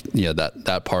like,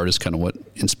 that part is kind of what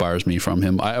inspires me from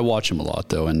him. I watch him a lot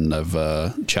though, and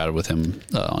I've chatted with him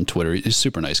on Twitter. He's a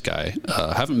super nice guy.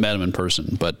 Haven't met him in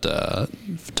person, but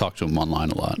talked to him online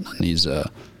a lot. And he's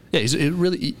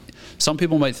really. Some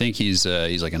people might think he's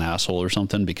like an asshole or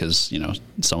something because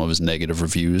some of his negative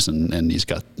reviews, and he's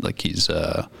got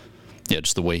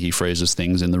just the way he phrases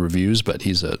things in the reviews. But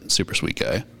he's a super sweet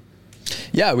guy.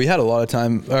 Yeah, we had a lot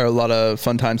of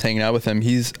fun times hanging out with him.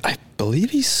 I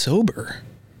believe he's sober.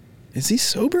 Is he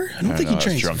sober? I don't think he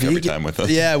drinks. He's drunk every time with us.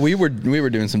 Yeah, we were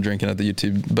doing some drinking at the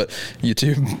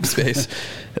YouTube space,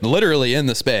 literally in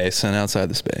the space and outside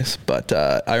the space. But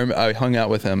I hung out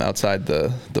with him outside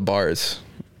the bars,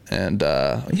 and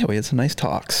we had some nice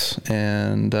talks.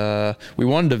 And we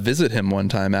wanted to visit him one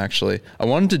time. Actually, I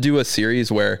wanted to do a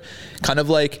series where, kind of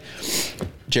like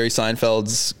Jerry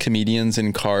Seinfeld's comedians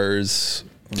in cars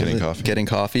getting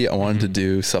coffee. I wanted to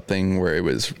do something where it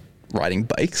was riding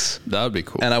bikes. That would be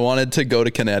cool. And I wanted to go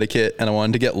to Connecticut, and I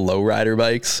wanted to get lowrider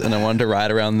bikes, and I wanted to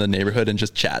ride around the neighborhood and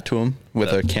just chat to them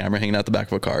with a camera hanging out the back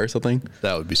of a car or something.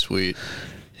 That would be sweet.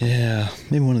 Yeah,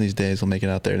 maybe one of these days we'll make it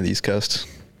out there to the East Coast.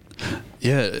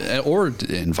 Yeah, or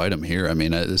invite him here. I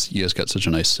mean, you guys got such a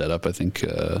nice setup. I think,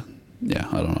 I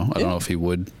don't know. I don't know if he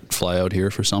would fly out here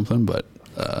for something, but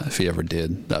if he ever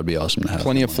did, that'd be awesome to have.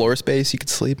 Plenty of floor space you could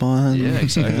sleep on. Yeah,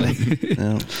 exactly.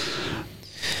 Yeah.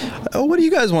 Oh, what do you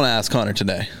guys want to ask Connor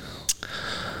today?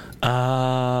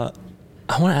 I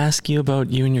want to ask you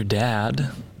about you and your dad.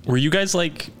 Were you guys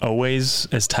like always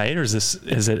as tight, or is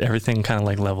it everything kind of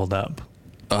like leveled up?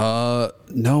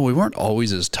 No, we weren't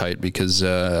always as tight because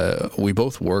we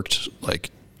both worked like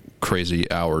crazy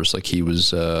hours. Like he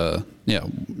was,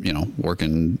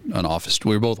 working an office.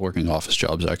 We were both working office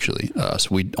jobs actually. So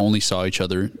we only saw each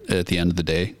other at the end of the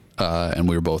day. And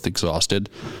we were both exhausted.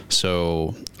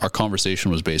 So our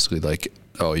conversation was basically like,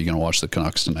 oh, you going to watch the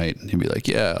Canucks tonight? And he'd be like,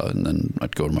 yeah. And then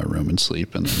I'd go to my room and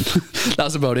sleep. And then that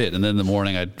was about it. And then in the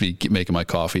morning I'd be making my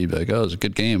coffee. He'd be like, oh, it was a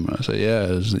good game. And I'd say,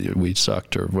 yeah, we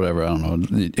sucked or whatever. I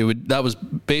don't know. That was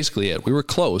basically it. We were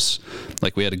close.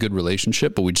 Like we had a good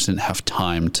relationship, but we just didn't have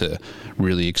time to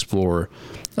really explore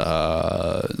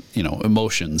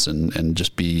emotions and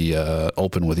just be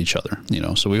open with each other,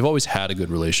 so we've always had a good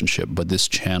relationship, but this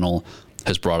channel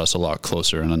has brought us a lot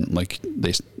closer. And like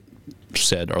they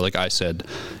said, or like I said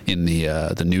in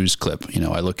the news clip,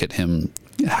 I look at him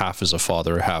half as a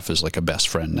father, half as like a best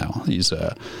friend now. He's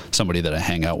somebody that I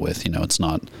hang out with. It's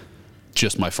not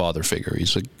just my father figure.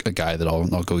 He's a guy that I'll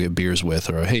go get beers with,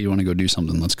 or hey, you want to go do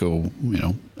something, let's go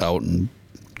out and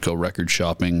go record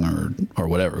shopping or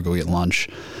whatever, go get lunch.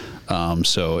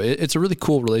 So it's a really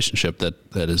cool relationship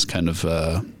that is kind of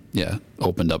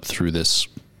opened up through this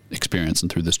experience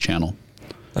and through this channel.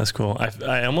 That's cool.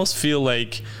 I almost feel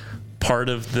like part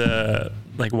of the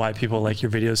like why people like your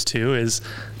videos too is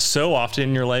so often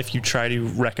in your life you try to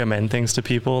recommend things to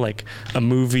people, like a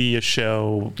movie, a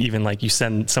show, even like you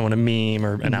send someone a meme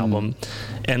or an album,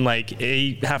 and like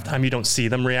half the time you don't see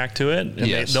them react to it,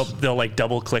 and they'll like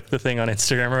double click the thing on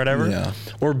Instagram or whatever,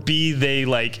 or B, they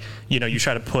like you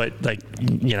try to put like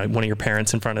one of your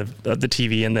parents in front of the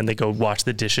TV and then they go watch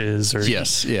the dishes, or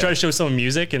try to show someone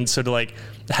music, and so to like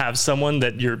have someone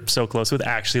that you're so close with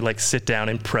actually like sit down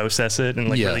and process it and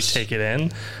like really take it in.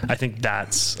 I think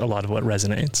that's a lot of what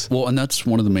resonates. Well, and that's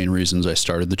one of the main reasons I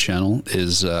started the channel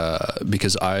is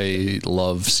because I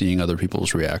love seeing other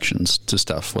people's reactions to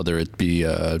stuff, whether it be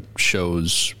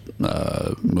shows,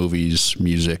 movies,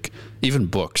 music, even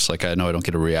books. Like I know I don't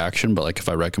get a reaction, but like if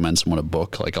I recommend someone a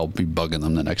book, like I'll be bugging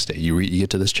them the next day. You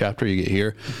get to this chapter, you get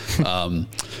here.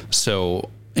 So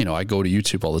I go to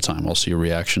YouTube all the time. I'll see a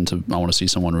reaction I want to see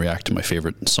someone react to my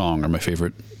favorite song or my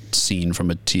favorite scene from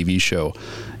a TV show.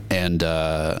 And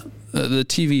the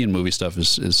TV and movie stuff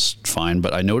is fine,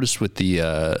 but I noticed with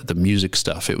the music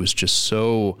stuff, it was just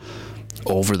so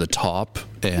over the top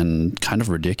and kind of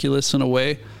ridiculous in a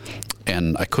way.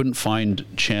 And I couldn't find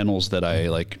channels that I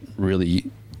like really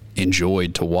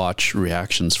enjoyed to watch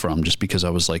reactions from, just because I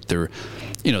was like, they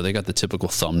got the typical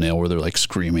thumbnail where they're like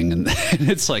screaming and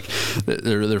it's like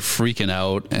they're freaking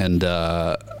out, and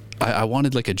I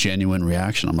wanted like a genuine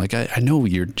reaction. I'm like, I know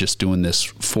you're just doing this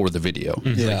for the video.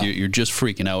 Like you're just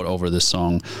freaking out over this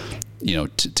song,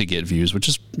 to get views, which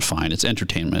is fine. It's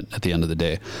entertainment at the end of the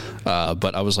day.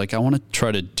 But I was like, I want to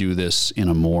try to do this in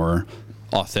a more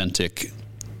authentic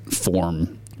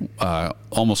form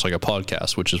almost like a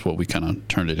podcast, which is what we kind of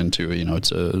turned it into. You know,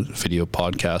 it's a video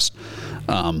podcast.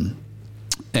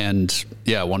 And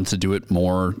yeah, I wanted to do it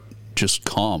more just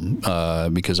calm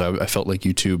because I felt like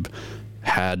YouTube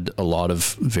had a lot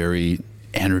of very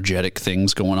energetic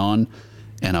things going on.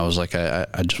 And I was like, I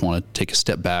just want to take a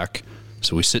step back.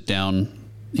 So we sit down,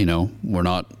 you know, we're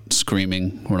not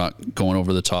screaming, we're not going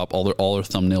over the top. All our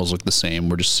thumbnails look the same.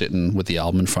 We're just sitting with the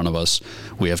album in front of us.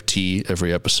 We have tea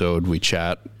every episode. We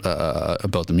chat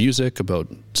about the music, about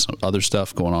some other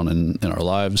stuff going on in our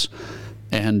lives.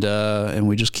 And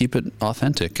we just keep it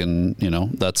authentic. And, you know,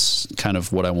 that's kind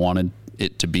of what I wanted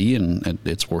it to be. And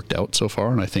it's worked out so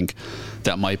far. And I think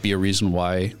that might be a reason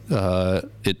why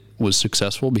it was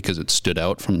successful, because it stood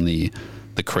out from the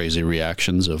crazy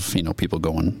reactions of, you know, people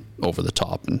going over the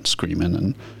top and screaming,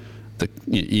 and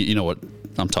you know what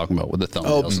I'm talking about with the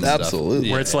thumbnails. Oh, absolutely.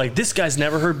 Yeah. Where it's like, this guy's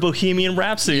never heard Bohemian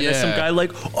Rhapsody. And there's some guy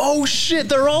like, oh shit,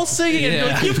 they're all singing. And you're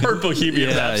like, you've heard Bohemian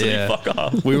Rhapsody. Fuck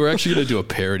off. We were actually going to do a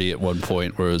parody at one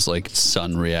point where it was like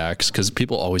Son reacts, because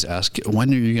people always ask,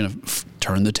 when are you going to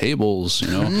turn the tables? You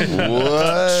know,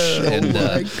 what? And,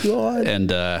 oh my God.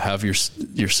 And have your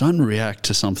son react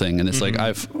to something. And it's like,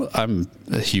 I'm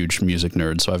a huge music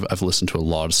nerd, so I've listened to a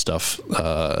lot of stuff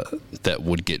that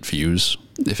would get views.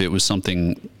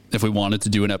 If we wanted to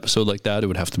do an episode like that, it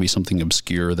would have to be something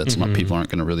obscure that people aren't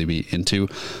going to really be into.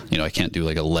 You know, I can't do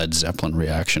like a Led Zeppelin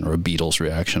reaction or a Beatles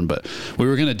reaction, but we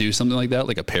were going to do something like that,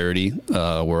 like a parody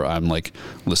where I'm like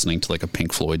listening to like a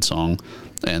Pink Floyd song,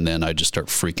 and then I just start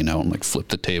freaking out and like flip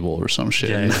the table or some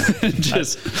shit.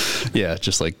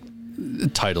 Just like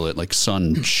title it like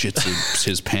Son shits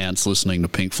his pants listening to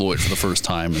Pink Floyd for the first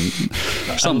time, and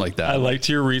something like that. I liked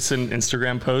your recent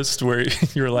Instagram post where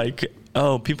you're like,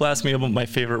 oh, people ask me about my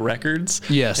favorite records.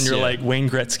 Yes. And you're like, Wayne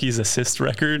Gretzky's assist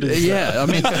record. I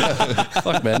mean,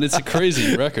 fuck, man, it's a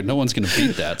crazy record. No one's going to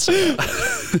beat that. So.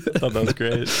 Oh, that was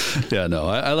great. Yeah, no,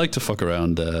 I like to fuck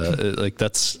around. Like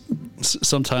that's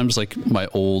sometimes like my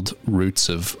old roots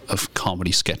of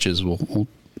comedy sketches will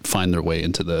find their way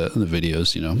into the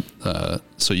videos, you know,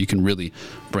 so you can really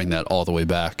bring that all the way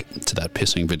back to that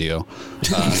pissing video.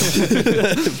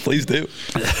 Please do.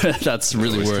 That's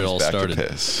really where it all started.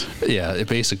 Piss. Yeah,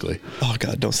 basically. Oh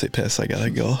God, don't say piss. I gotta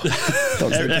go.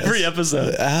 Don't say piss. Every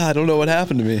episode. I don't know what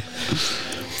happened to me.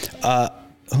 Oh,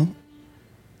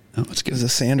 let's get Is a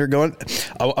sander going?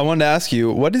 I wanted to ask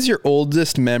you, what is your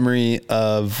oldest memory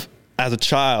of, as a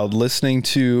child, listening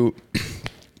to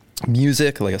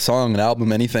music, like a song, an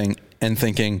album, anything, and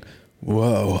thinking,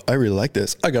 whoa, I really like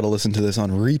this. I got to listen to this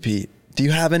on repeat. Do you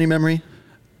have any memory?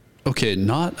 Okay,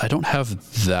 I don't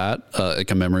have that, like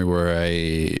a memory where I,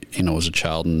 you know, was a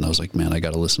child and I was like, man, I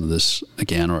got to listen to this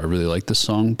again, or I really like this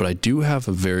song. But I do have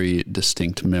a very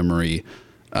distinct memory.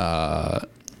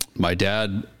 My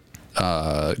dad,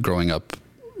 growing up,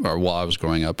 or while I was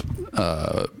growing up,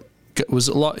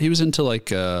 he was into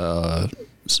like,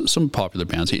 some popular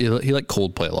bands. He liked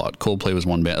Coldplay a lot. Coldplay was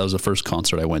one band. That was the first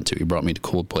concert I went to. He brought me to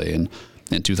Coldplay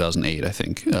in 2008, I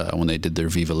think, when they did their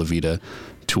Viva La Vida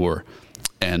tour.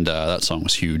 And that song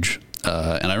was huge.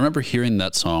 And I remember hearing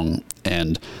that song,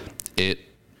 and it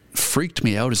freaked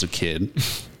me out as a kid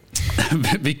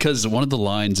because one of the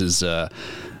lines is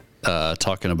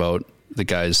talking about the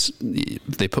guys,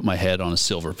 they put my head on a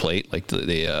silver plate, like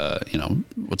they you know,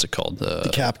 what's it called?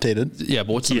 Decapitated. Yeah,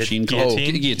 but what's the machine called?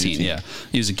 Guillotine. Yeah.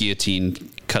 Use a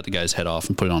guillotine, cut the guy's head off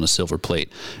and put it on a silver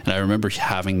plate. And I remember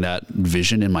having that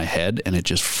vision in my head, and it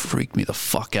just freaked me the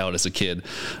fuck out as a kid.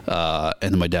 And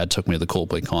then my dad took me to the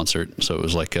Coldplay concert. So it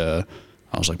was like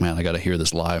I was like, man, I got to hear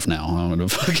this live now. I'm going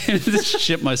to fucking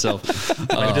shit myself. Did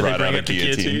they bring up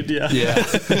the guillotine? Yeah.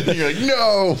 You're like,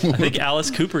 no. I think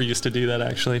Alice Cooper used to do that,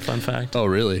 actually. Fun fact. Oh,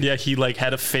 really? Yeah, he like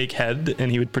had a fake head,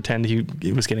 and he would pretend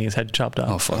he was getting his head chopped off.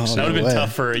 Oh, fuck. That would have been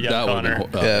tough for a young Connor.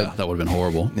 That would have been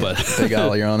horrible. Yeah, but Big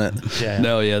Al, you're on it. Yeah.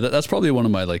 No, yeah, that's probably one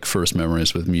of my like first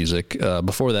memories with music.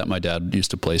 Before that, my dad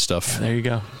used to play stuff. There you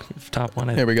go. Top one.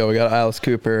 Here we go. We got Alice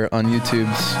Cooper on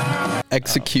YouTube's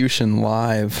Execution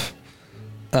Live.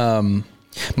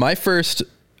 My first,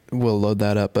 we'll load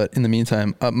that up, but in the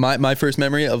meantime, my first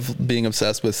memory of being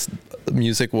obsessed with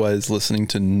music was listening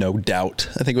to No Doubt.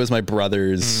 I think it was my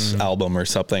brother's album or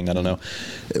something. I don't know.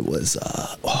 It was,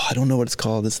 I don't know what it's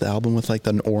called. It's the album with like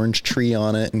an orange tree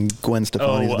on it, and Gwen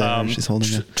Stefani's there. She's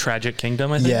holding it. Tragic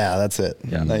Kingdom, I think. Yeah, that's it.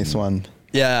 Yeah. Nice one.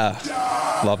 Yeah.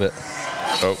 Love it.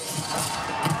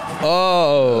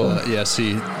 Yeah,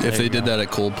 see, if they did that at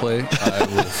Coldplay, I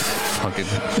would fucking...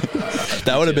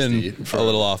 That would have been a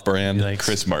little off-brand. Like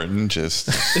Chris Martin just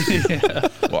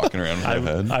walking around.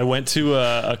 I went to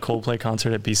a Coldplay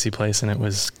concert at BC Place, and it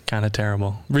was kind of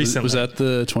terrible. Recently, was that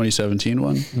the 2017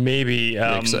 one? Maybe.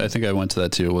 I think I went to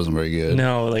that too. It wasn't very good.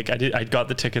 No, like I got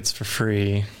the tickets for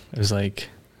free. It was like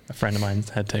a friend of mine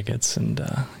had tickets, and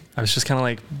I was just kind of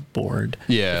like bored.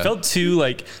 Yeah, it felt too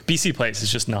like BC Place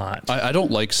is just not. I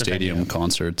don't like stadium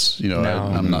concerts. You know,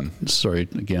 I'm not sorry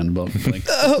again about like.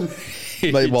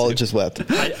 My wallet just wept.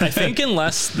 I think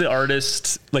unless the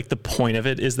artist, like the point of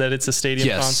it is that it's a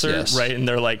stadium concert, right? And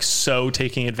they're like so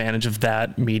taking advantage of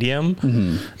that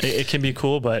medium, it can be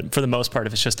cool. But for the most part,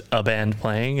 if it's just a band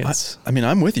playing, it's. I mean,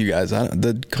 I'm with you guys.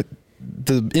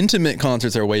 The intimate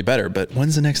concerts are way better, but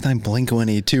when's the next time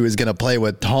Blink-182 is going to play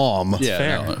with Tom? Yeah,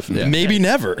 fair. Maybe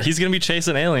never. He's going to be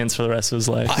chasing aliens for the rest of his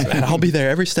life. I'll be there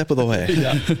every step of the way.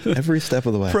 Every step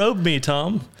of the way. Probe me,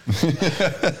 Tom.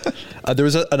 There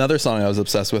was another song I was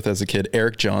obsessed with as a kid,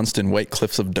 Eric Johnston, White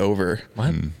Cliffs of Dover.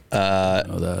 What? I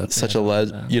know that. Such a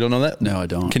legend. You don't know that? No, I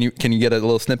don't. Can you get a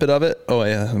little snippet of it? Oh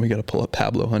yeah, we got to pull up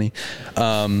Pablo Honey.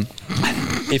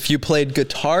 If you played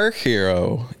Guitar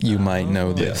Hero, you might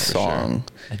know this song. Sure.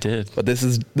 I did. But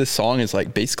this song is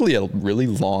like basically a really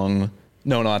long.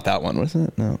 No, not that one, wasn't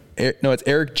it? No, no, it's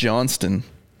Eric Johnston.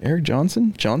 Eric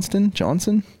Johnson? Johnson?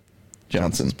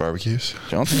 Johnson's barbecues.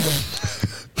 Johnson.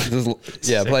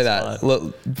 Yeah, play that.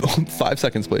 5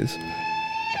 seconds, please.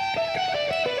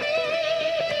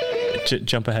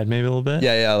 Jump ahead maybe a little bit.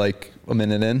 Yeah, like a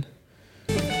minute in.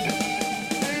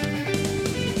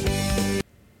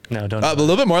 No, don't. A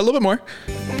little bit more.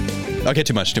 Okay,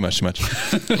 too much. You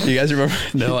guys remember?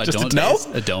 No, I don't. No?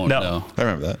 I don't. No. I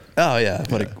remember that. Oh yeah,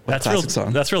 what a classic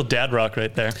song. That's real dad rock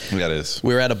right there. That is.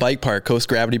 We were at a bike park, Coast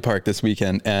Gravity Park, this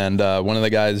weekend, and one of the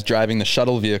guys driving the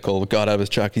shuttle vehicle got out of his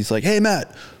truck. He's like, "Hey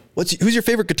Matt, who's your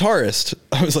favorite guitarist?"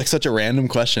 I was like, such a random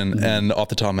question, and off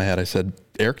the top of my head, I said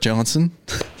Eric Johnson.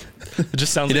 It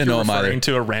just sounds like you're referring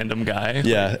to a random guy.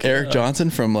 Yeah, like, Eric Johnson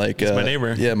from like my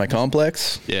neighbor. Yeah, my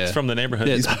complex. Yeah, he's from the neighborhood.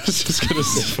 Yeah, I was just gonna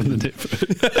say from the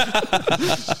neighborhood.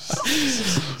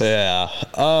 Yeah.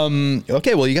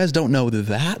 Okay. Well, you guys don't know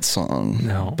that song.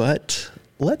 No. But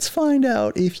let's find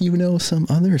out if you know some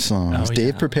other songs.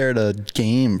 Dave prepared a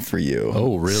game for you.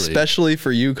 Oh, really? Especially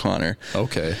for you, Connor.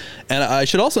 Okay. And I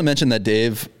should also mention that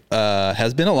Dave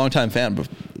has been a longtime fan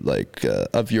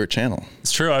of your channel.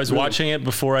 It's true. I was watching it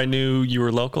before I knew you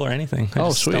were local or anything.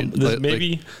 Sweet.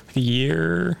 Maybe a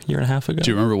year and a half ago. Do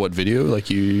you remember what video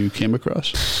you came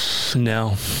across?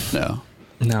 No.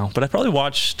 But I probably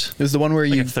watched. It was the one where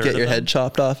you get your head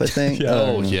chopped off, I think. Yeah.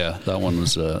 Oh yeah, that one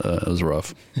was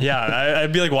rough. Yeah,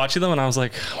 I'd be like watching them, and I was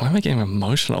like, why am I getting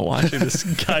emotional watching this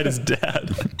guy and his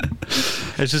dad?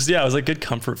 It's just, it was like good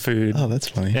comfort food. Oh, that's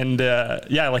funny. And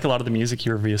I like a lot of the music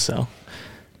you review. So.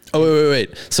 Oh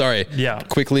wait! Sorry. Yeah.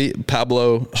 Quickly,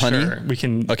 Pablo Honey. Sure, we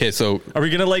can. Okay, so are we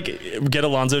gonna get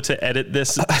Alonzo to edit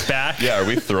this back? Yeah. Are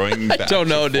we throwing back? I don't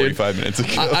know, dude. 45 minutes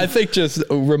ago. I think just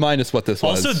remind us what this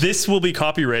was. Also, this will be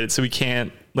copyrighted, so we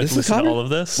can't listen to all of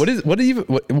this. What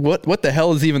the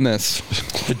hell is even this?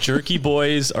 The Jerky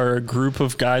Boys are a group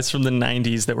of guys from the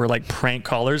 90s that were like prank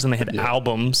callers, and they had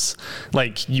albums.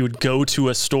 Like you would go to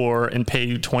a store and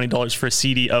pay $20 for a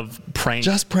CD of prank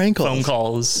phone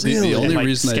calls. The only and,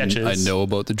 reason I know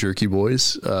about the Jerky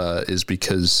Boys is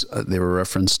because they were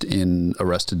referenced in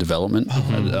Arrested Development. I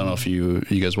don't know if you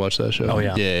guys watch that show. Oh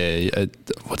yeah. Yeah.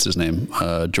 What's his name?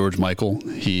 George Michael.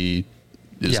 He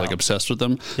is like obsessed with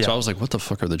them. Yeah. So I was like, what the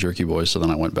fuck are the Jerky Boys? So then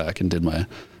I went back and did my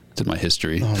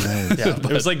history. Oh man. Yeah.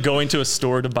 It was like going to a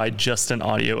store to buy just an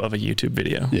audio of a YouTube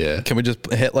video. Yeah. Can we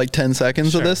just hit like 10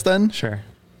 seconds of this then? Sure.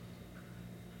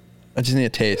 I just need a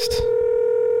taste.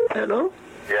 Hello?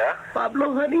 Yeah?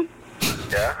 Pablo, honey?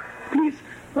 Yeah? Please,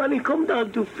 honey, come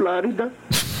down to Florida.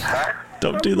 Huh?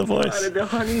 Don't do the voice. Florida,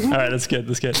 honey. All right, that's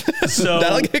good. So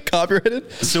that'll get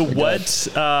copyrighted. So what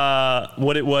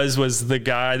it was the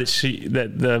guy that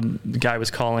the guy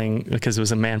was calling because it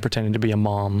was a man pretending to be a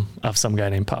mom of some guy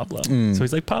named Pablo. So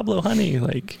he's like, Pablo, honey,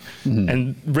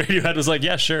 and Radiohead was like,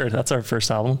 yeah, sure, that's our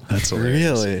first album. That's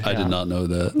hilarious. Really? I did not know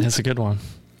that. That's a good one.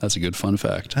 That's a good fun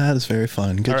fact. That is very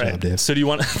fun. Good job, Dave. So do you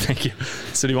want? Thank you.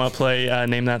 So do you want to play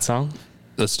Name That Song?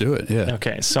 Let's do it. Yeah.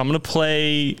 Okay. So I'm gonna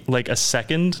play like a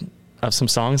second of some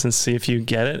songs and see if you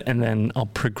get it, and then I'll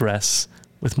progress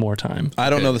with more time. I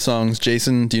don't know the songs.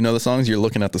 Jason, do you know the songs? You're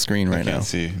looking at the screen right now. I can't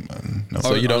see. No.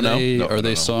 Oh, you don't know? Are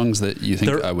they songs that you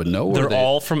think I would know? They're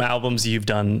all from albums you've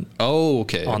done. Oh,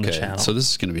 okay. On the channel. So this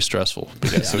is going to be stressful.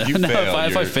 Okay, so you fail.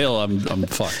 If I fail, I'm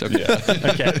fucked. Okay. Yeah.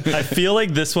 Okay. I feel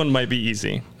like this one might be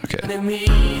easy. Okay.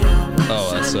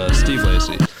 Oh, that's Steve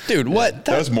Lacy. Dude, what?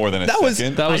 That was more than a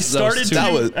second. I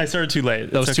started too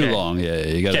late. That was too long. Yeah,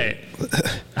 you got it.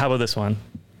 Okay. How about this one?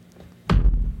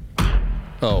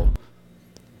 Oh.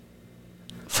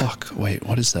 Wait,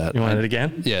 what is that? You want it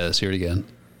again? Yeah, let's hear it again.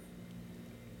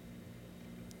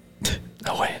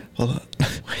 Oh, wait. Hold on.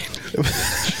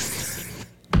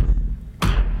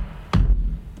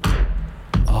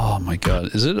 Oh my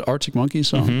God. Is it an Arctic Monkeys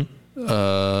song?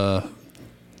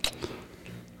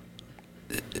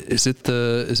 Is it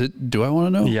Do I Want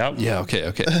to Know? Yep. Yeah.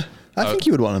 Okay. I think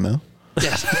you would want to know.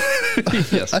 Yes.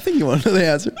 I think you want to know the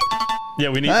answer. Yeah,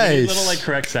 we need a little like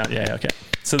correct sound. Yeah, okay.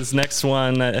 So this next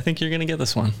one, I think you're going to get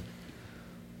this one.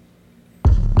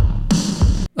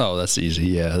 Oh, that's easy.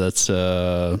 Yeah, that's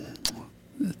Kid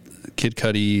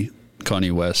Cudi,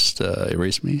 Kanye West,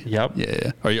 Erase Me. Yep.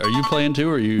 Yeah. Are you playing too,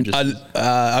 or are you just?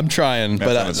 I'm trying,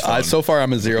 but so far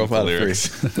I'm a 0 out of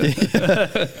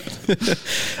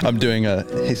 3. I'm doing a.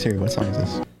 Hey Siri, what song is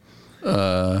this?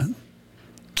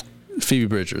 Phoebe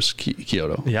Bridgers,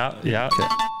 Kyoto. Yeah.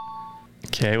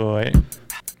 Okay, wait.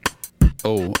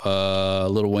 Oh,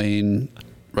 Lil Wayne,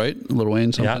 right? Lil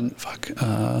Wayne something. Yeah. Fuck.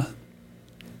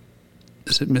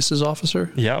 Is it Mrs.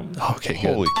 Officer? Yep. Okay,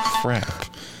 good. Holy crap.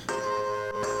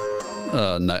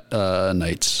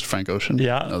 Nights, Frank Ocean.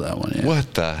 Yeah. Oh, that one. Yeah.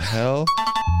 What the hell?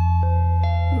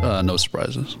 No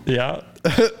surprises. Yeah.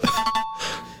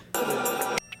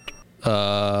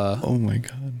 Oh my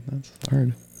God, that's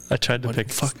hard. I tried to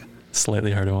pick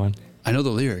slightly harder one. I know the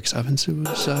lyrics. I've been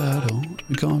suicidal.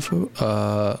 Gone for.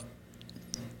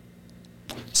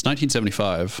 It's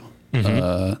 1975.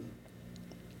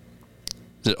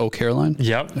 Is it Oh Caroline?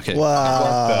 Yep. Okay.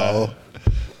 Wow.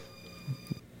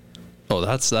 Oh,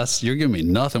 that's you're giving me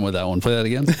nothing with that one. Play that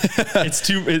again. It's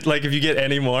like if you get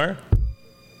any more.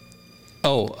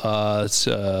 Oh, it's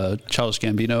Childish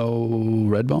Gambino,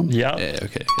 Redbone. Yeah. Yeah.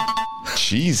 Okay.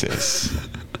 Jesus.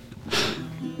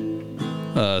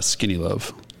 Skinny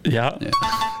Love. Yeah.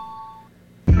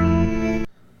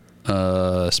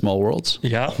 Small Worlds.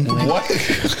 Yeah. What?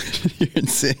 You're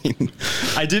insane.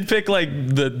 I did pick like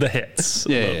the hits.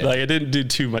 Yeah. Like I didn't do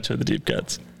too much of the deep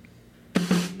cuts.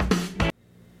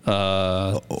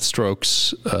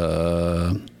 Strokes.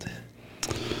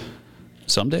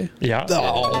 Someday. Yeah.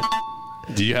 Oh.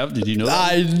 Did you know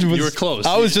that? You were close.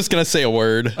 I was just gonna say a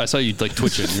word. I saw you like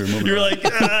twitching. You were moving. You were like,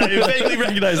 you vaguely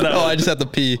recognize that. Oh, one. I just have to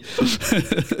pee.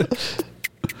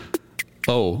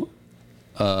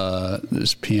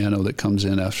 There's piano that comes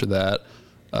in after that.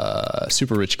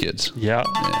 Super Rich Kids. Yeah.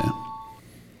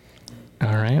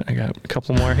 All right, I got a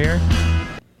couple more here.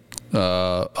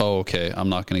 Okay. I'm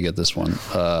not gonna get this one.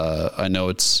 I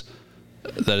know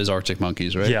that is Arctic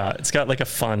Monkeys, right? Yeah, it's got like a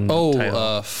fun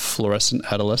title. Fluorescent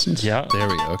Adolescence. Yeah. There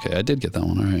we go. Okay, I did get that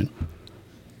one. All right.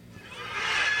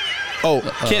 Oh,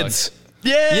 Kids.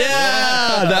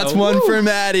 Yeah, that's one for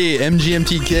Maddie.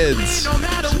 MGMT Kids.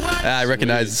 I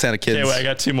recognize the sound of Kids. Okay, wait, I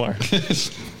got two more.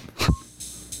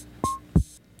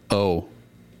 Oh.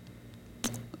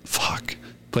 Fuck.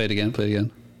 Play it again.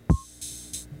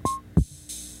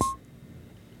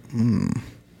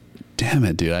 Damn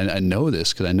it, dude. I know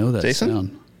this because I know that Jason?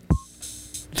 sound.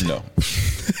 No.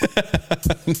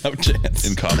 No chance.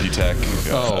 In Computech.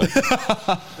 Oh.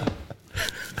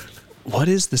 What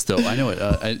is this, though? I know it.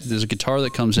 There's a guitar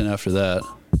that comes in after that.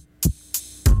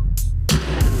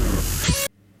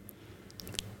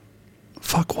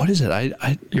 Fuck, what is it?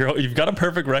 You've got a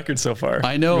perfect record so far.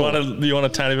 I know. You want a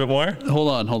tiny bit more? Hold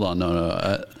on.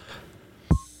 No.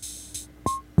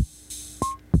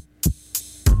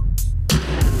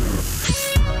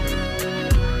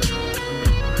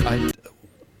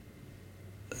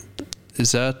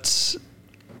 Is that?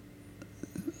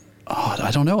 Oh,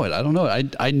 I don't know it.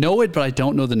 I know it, but I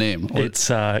don't know the name. It's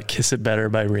 "Kiss It Better"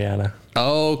 by Rihanna.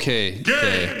 Okay.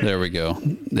 There we go.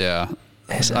 Yeah.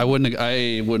 I wouldn't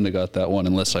have got that one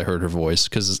unless I heard her voice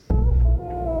because.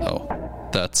 Oh,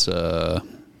 that's.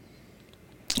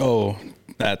 Oh,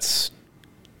 that's.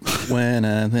 When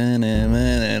I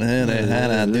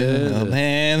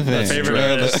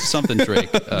Drake. Something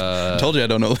Drake. Told you I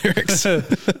don't know lyrics. So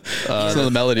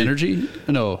the melody. Energy?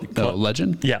 No,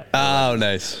 Legend. Yeah. Oh,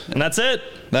 nice. And that's it.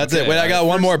 That's it. Wait, I got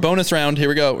one more bonus round. Here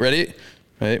we go. Ready?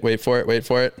 Wait for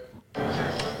it.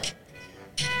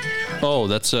 Oh,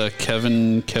 that's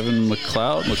Kevin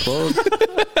McLeod.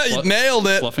 You nailed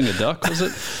it. Fluffing a duck, was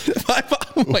it?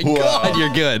 Oh my God, you're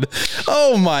good.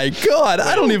 Oh my God,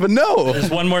 I don't even know.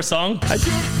 There's one more song. Great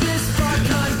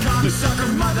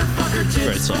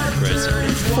song.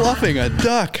 Fluffing a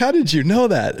duck. How did you know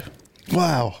that?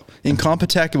 Wow. In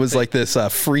Computech, it was like this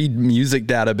free music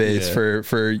database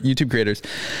for YouTube creators.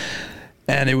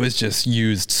 And it was just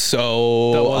used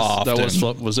often.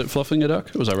 Was it Fluffing a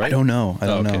Duck? Was I right? I don't know. I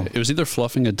don't know. It was either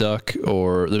Fluffing a Duck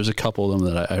or there's a couple of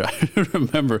them that I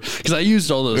remember because I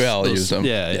used all those. We all used them.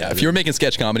 Yeah. If you were making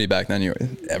sketch comedy back then,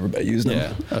 everybody used them.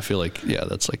 Yeah. I feel like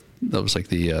that's like That was like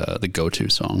the go-to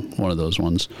song, one of those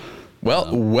ones.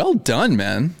 Well done,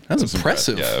 man. That was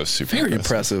impressive. Yeah, that was super Very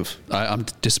impressive. I'm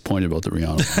disappointed about the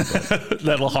Rihanna one.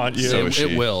 That'll haunt you. So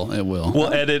it will.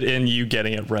 We'll edit in you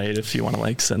getting it right if you want to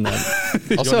like send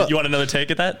that. Also, you want another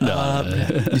take at that? No.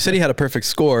 You said he had a perfect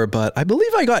score, but I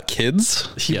believe I got kids.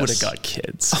 He would have got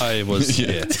kids. I was.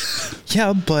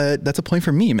 Yeah, but that's a point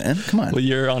for me, man. Come on. Well,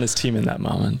 you're on his team in that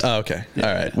moment. Oh, okay. Yeah.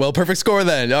 All right. Well, perfect score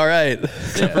then. All right.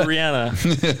 Except for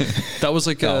Rihanna. That was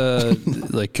like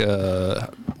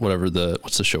whatever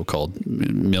what's the show called?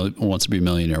 Wants to Be a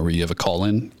Millionaire, where you have a call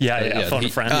in. Yeah. Phone a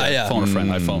friend. Phone a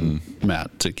friend. I phoned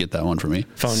Matt to get that one for me.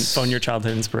 Phone your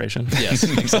childhood inspiration. Yes,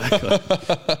 exactly.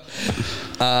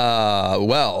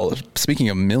 Well, speaking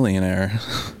of millionaire,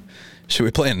 should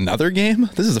we play another game?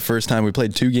 This is the first time we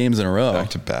played 2 games in a row. Back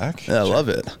to back? Yeah, I love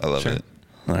it. I love it.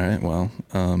 All right, well,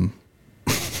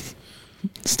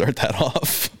 start that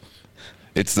off.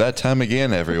 It's that time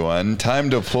again, everyone. Time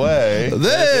to play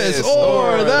this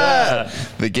or that.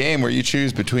 The game where you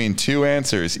choose between 2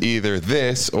 answers, either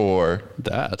this or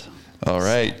that. All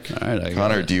right.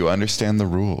 Connor, do you understand the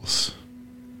rules?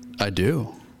 I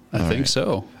do. I think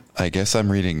so. I guess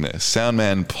I'm reading this.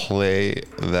 Soundman, play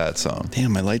that song.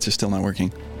 Damn, my lights are still not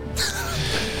working.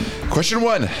 Question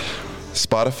 1.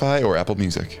 Spotify or Apple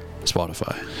Music?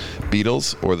 Spotify.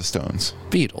 Beatles or the Stones?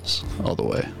 Beatles, all the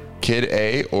way. Kid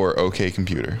A or OK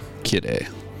Computer? Kid A.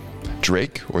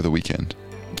 Drake or The Weeknd?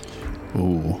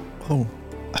 Ooh. Oh,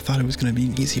 I thought it was going to be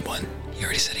an easy one. He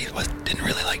already said he didn't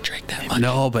really like Drake that much.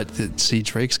 No, but see,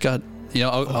 Drake's got,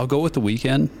 I'll go with The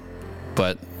Weeknd,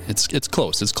 but it's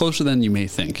close. It's closer than you may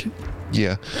think.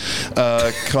 Yeah.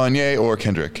 Kanye or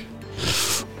Kendrick?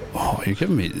 Oh, you're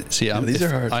giving me, these are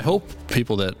hard. I hope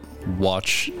people that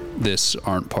watch this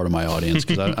aren't part of my audience,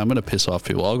 because I'm going to piss off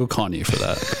people. I'll go Kanye for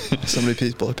that. So many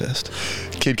people are pissed.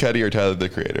 Kid Cudi or Tyler, the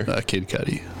Creator? Kid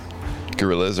Cudi.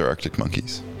 Gorillaz or Arctic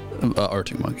Monkeys?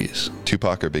 Arctic Monkeys.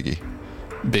 Tupac or Biggie?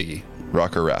 Biggie.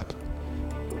 Rock or rap?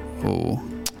 Oh.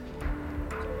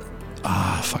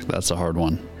 Fuck, that's a hard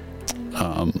one.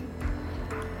 I'll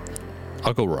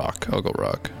go rock.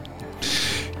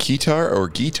 Keytar or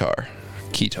guitar?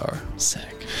 Keytar. Sick.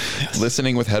 Yes.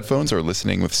 Listening with headphones or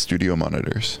listening with studio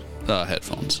monitors?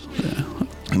 Headphones. Yeah.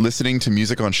 Listening to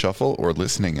music on shuffle or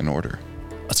listening in order?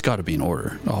 It's got to be in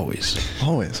order. Always.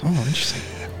 Oh, interesting.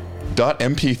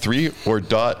 .mp3 or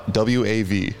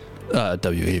 .wav?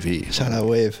 WAV. Shout out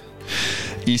Wave.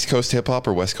 East Coast hip hop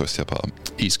or West Coast hip hop?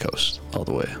 East Coast, all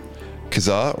the way.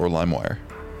 Kazaa or LimeWire?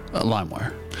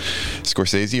 LimeWire.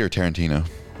 Scorsese or Tarantino?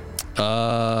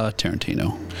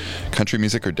 Tarantino. Country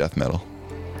music or death metal?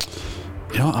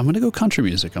 I'm going to go country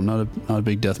music. I'm not a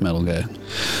big death metal guy.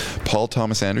 Paul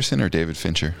Thomas Anderson or David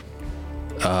Fincher?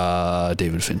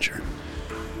 David Fincher.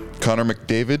 Connor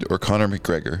McDavid or Connor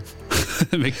McGregor?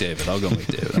 McDavid. I'll go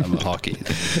McDavid. I'm a hockey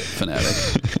fanatic.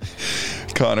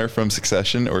 Connor from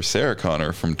Succession or Sarah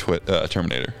Connor from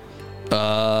Terminator?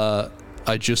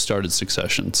 I just started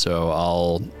Succession, so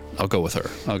I'll go with her.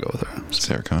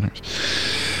 Sarah Connors.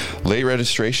 Late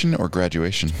registration or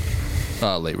graduation?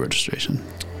 Late registration.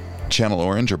 Channel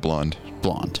Orange or Blonde?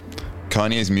 Blonde.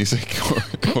 Kanye's music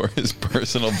or his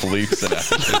personal beliefs and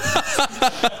actions?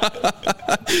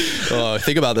 Oh,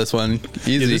 think about this one.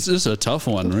 Easy. Yeah, this is a tough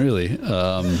one, really.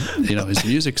 His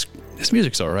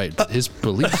music's all right, but his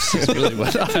beliefs is really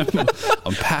what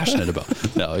I'm passionate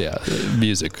about. No, yeah,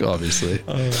 music, obviously.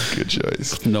 Good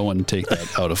choice. No one take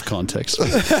that out of context.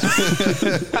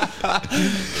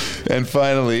 And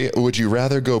finally, would you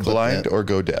rather go blind or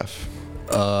go deaf?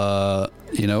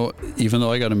 Even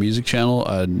though I got a music channel,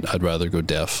 I'd rather go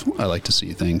deaf. I like to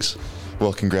see things.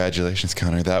 Well, congratulations,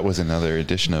 Connor. That was another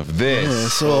edition of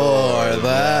This or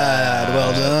That.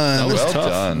 Well done. That was well tough.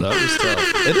 done. That was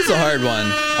tough. It is a hard one.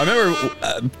 I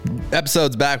remember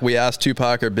episodes back, we asked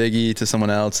Tupac or Biggie to someone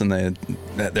else, and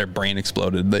their brain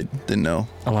exploded. They didn't know.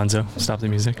 Alonzo, stop the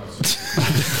music.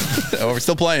 Oh, we're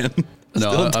still playing.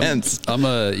 Still intense.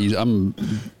 I'm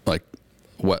like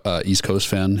East Coast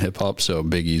fan, hip hop, so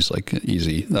Biggie's like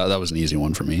easy. That was an easy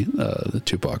one for me. The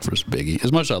Tupac versus Biggie.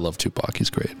 As much as I love Tupac,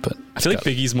 he's great, but I feel like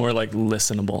Biggie's more like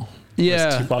listenable.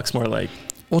 Yeah, Tupac's more like.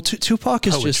 Well, Tupac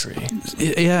is poetry.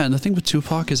 Yeah, and the thing with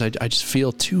Tupac is I just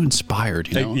feel too inspired,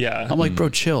 Yeah. I'm like, bro,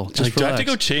 chill. Just do I have to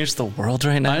go change the world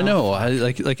right now? I know.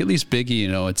 Like at least Biggie,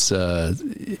 it's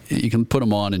you can put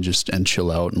him on and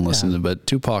chill out and listen to. But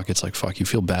Tupac, it's like, fuck, you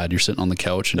feel bad. You're sitting on the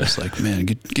couch and it's like, man,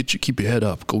 keep your head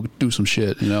up, go do some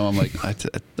shit. I'm like,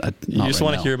 you just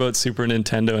want to hear about Super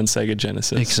Nintendo and Sega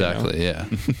Genesis. Exactly. Yeah.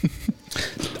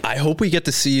 I hope we get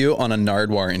to see you on a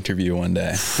Nardwar interview one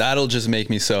day. That'll just make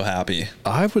me so happy.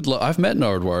 I've met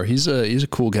Nardwar. He's a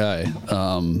cool guy.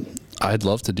 I'd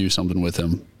love to do something with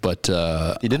him, but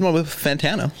he did one with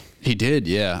Fantano. He did,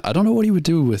 yeah. I don't know what he would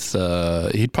do with.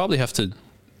 He'd probably have to.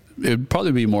 It would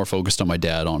probably be more focused on my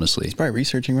dad, honestly. He's probably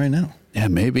researching right now. Yeah,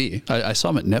 maybe. I saw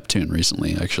him at Neptune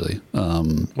recently, actually.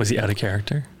 Was he out of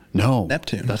character? No,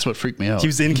 Neptune. That's what freaked me out. He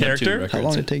was in character? How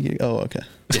long did it take you? Oh, okay.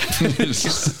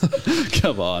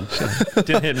 Come on.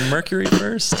 Didn't hit Mercury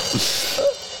first?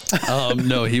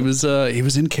 No, he was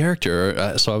in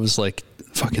character. So I was like,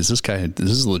 fuck, is this guy, this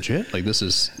is legit? Like, this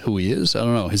is who he is? I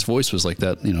don't know. His voice was like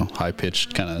that, high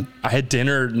pitched kind of. I had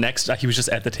dinner he was just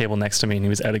at the table next to me and he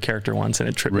was out of character once and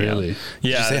it tripped me out. Really?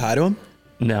 Yeah. Did you say hi to him?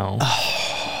 No.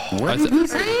 What did he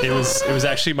say? It was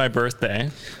actually my birthday.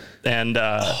 And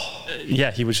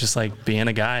yeah, he was just like being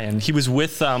a guy, and he was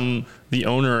with the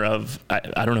owner of I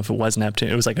don't know if it was Neptune.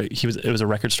 It was like it was a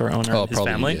record store owner. Oh, his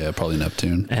probably, family. yeah, probably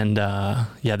Neptune. And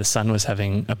yeah, the son was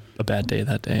having a bad day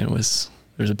that day, and there was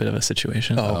a bit of a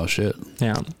situation. Oh shit!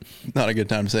 Yeah, not a good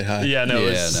time to say hi. Yeah, no,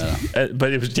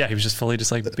 but it was he was just fully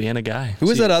just like being a guy. Who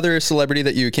was that other celebrity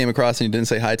that you came across and you didn't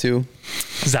say hi to?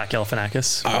 Zach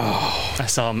Galifianakis. Oh, I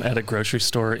saw him at a grocery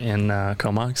store in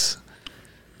Comox.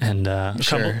 And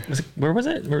sure. Where was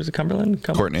it? Where was it? Cumberland?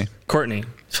 Courtney.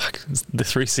 Fuck, the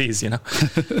 3 C's, And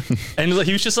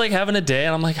he was just like having a day,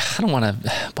 and I'm like, I don't want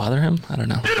to bother him. I don't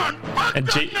know. And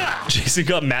Jason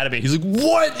got mad at me. He's like,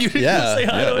 "What? You didn't say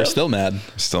hi to him?" We're still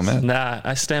mad. Nah,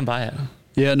 I stand by it.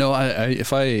 Yeah, no, I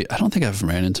don't think I've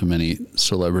ran into many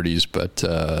celebrities, but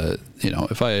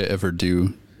if I ever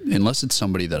do, unless it's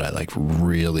somebody that I like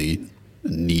really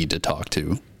need to talk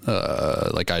to.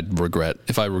 Like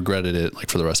if I regretted it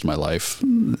like for the rest of my life,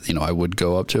 I would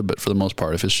go up to it. But for the most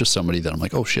part, if it's just somebody that I'm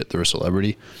like, oh shit, they're a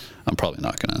celebrity, I'm probably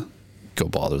not gonna go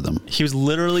bother them. He was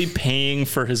literally paying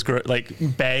for his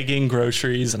bagging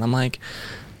groceries, and I'm like,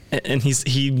 and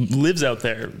he lives out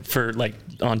there for like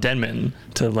on Denman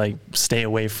to like stay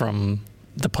away from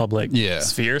the public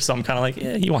sphere. So I'm kind of like,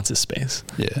 yeah, he wants his space.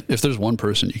 Yeah, if there's one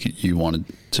person you wanted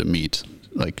to meet,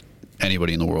 like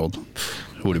anybody in the world,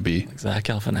 who would it be? Zach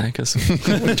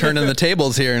Galifianakis. We're turning the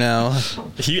tables here now.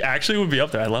 He actually would be up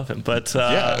there. I love him, but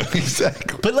yeah,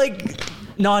 exactly. But like,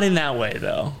 not in that way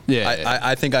though. Yeah,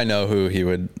 I think I know who he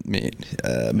would meet.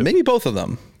 Maybe both of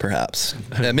them, perhaps.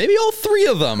 Maybe all three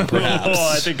of them, perhaps.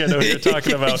 Oh, I think I know what you're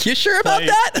talking about. You sure about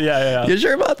that? Yeah. You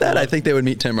sure about that? I think they would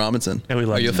meet Tim Robinson. Yeah,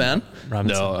 Are you a fan?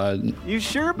 Robinson. No. You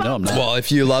sure about No, I'm not. Well,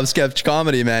 if you love sketch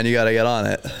comedy, man, you got to get on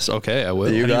it. It's okay, I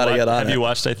will. You got to get on it. Have you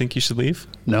watched I Think You Should Leave?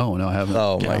 No, I haven't.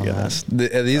 Oh my goodness.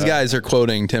 These guys are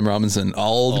quoting Tim Robinson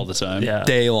all the time. Yeah.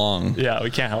 Day long. Yeah, we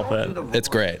can't help it. It's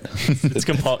great.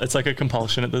 It's like a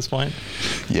compulsion at this point.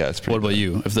 Yeah, it's pretty. What about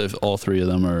you? If all three of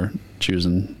them are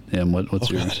choosing him, what's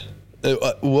yours?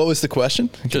 What was the question?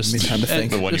 Just time to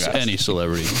think. Just any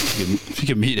celebrity. If you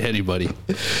can meet anybody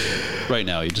right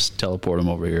now, you just teleport them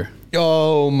over here.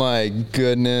 Oh my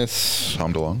goodness.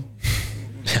 Tom DeLonge.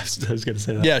 Yes, I was going to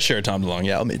say that. Yeah, sure, Tom DeLonge.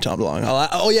 Yeah, I'll meet Tom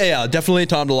DeLonge. Definitely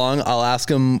Tom DeLonge. I'll ask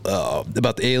him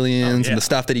about the aliens and the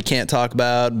stuff that he can't talk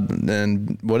about,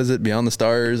 and what is it, Beyond the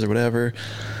Stars or whatever.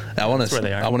 I want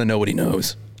to know what he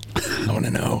knows. I want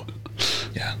to know.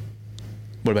 Yeah.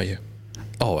 What about you?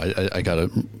 Oh, I gotta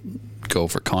go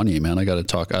for Kanye, man. I gotta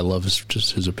talk. I love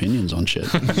his opinions on shit,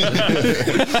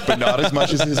 but not as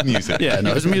much as his music. Yeah,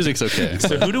 no, his music's okay.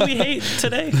 So who do we hate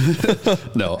today?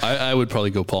 No, I would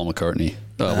probably go Paul McCartney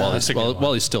while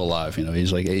he's still alive.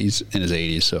 He's in his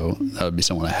 80s, so that would be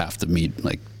someone I have to meet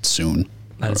like soon.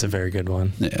 That's a very good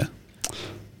one. Yeah.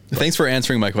 Thanks for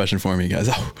answering my question for me, guys.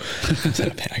 Oh, I had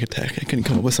a panic attack. I couldn't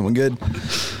come up with someone good.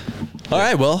 All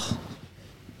right, well.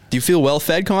 Do you feel well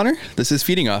fed, Connor? This is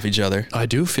Feeding Off Each Other. I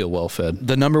do feel well fed.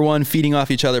 The #1 Feeding Off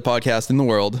Each Other podcast in the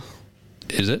world.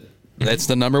 Is it? It's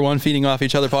the #1 Feeding Off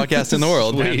Each Other podcast in the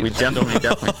world. We definitely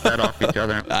fed off each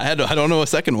other. I don't know a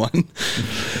second one.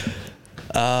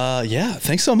 Yeah,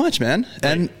 thanks so much, man.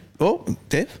 And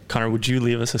Dave? Connor, would you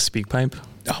leave us a speak pipe?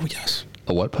 Oh, yes.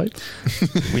 A what pipe?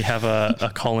 We have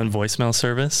a call-in voicemail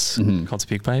service called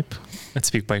SpeakPipe at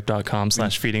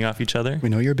speakpipe.com/feedingoffeachother. We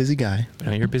know you're a busy guy.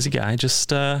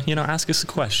 Just, ask us a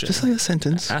question. Just like a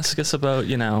sentence. Ask us about,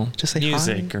 just say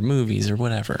music hi. or movies or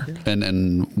whatever.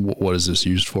 And what is this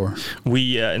used for?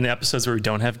 We, in the episodes where we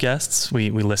don't have guests,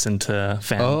 we listen to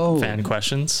fan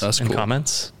questions and cool.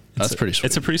 comments. That's pretty sweet.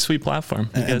 It's a pretty sweet platform.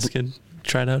 You guys could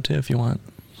try it out too if you want.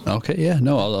 Okay, yeah,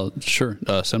 no, I'll sure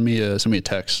send me a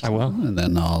text. I will, and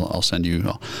then I'll send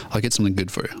you. I'll get something good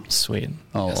for you. Sweet.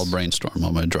 I'll brainstorm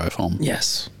on my drive home.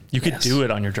 Yes. You could do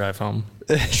it on your drive home.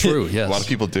 True, yes. A lot of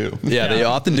people do. Yeah, they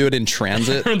often do it in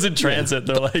transit. Everyone's in transit.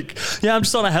 They're like, yeah, I'm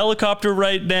just on a helicopter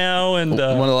right now. And one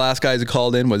of the last guys who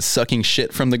called in was sucking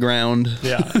shit from the ground.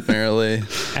 Yeah. Apparently.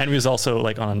 And he was also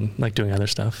like on like doing other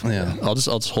stuff. Yeah. I'll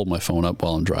just hold my phone up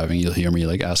while I'm driving. You'll hear me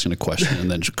like asking a question and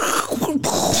then just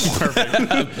Perfect.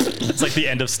 It's like the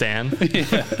end of Stan.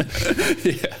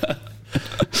 yeah.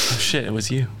 Oh shit, it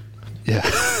was you. Yeah.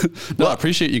 No, I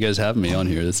appreciate you guys having me on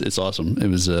here. It's awesome. It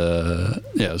was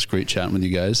it was great chatting with you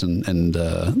guys and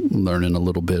learning a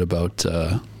little bit about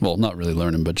well, not really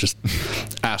learning, but just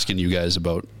asking you guys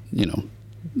about, you know,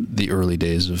 the early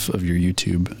days of your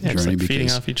YouTube journey, like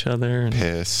feeding off each other and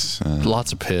piss.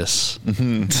 Lots of piss.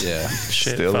 Yeah.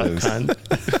 Shit, Still fuck, is. cunt.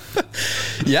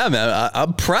 Yeah, man,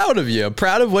 I'm proud of you. I'm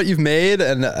proud of what you've made,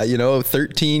 and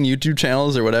 13 YouTube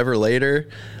channels or whatever later,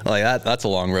 like that's a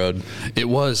long road. It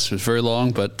was very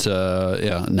long, but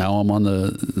now I'm on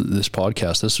this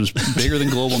podcast. This was bigger than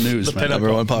global news, man.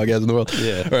 Number one podcast in the world.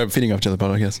 Yeah, or feeding off each other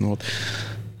podcast in the world.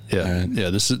 Yeah, right. Yeah.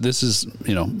 This is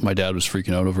my dad was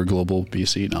freaking out over global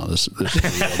BC. No, this this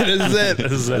is it.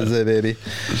 This is it, baby.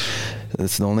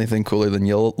 It's the only thing cooler than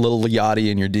Lil Yachty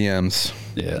in your DMs.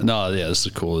 Yeah. No. Yeah. This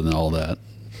is cooler than all that.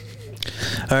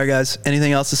 All right, guys.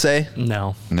 Anything else to say?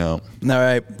 No. All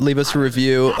right. Leave us a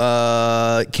review.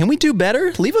 Can we do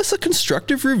better? Leave us a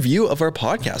constructive review of our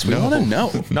podcast. We want to know.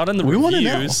 Not in the we reviews. Want to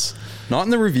know. Not in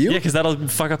the review? Yeah, because that'll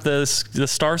fuck up the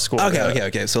star score.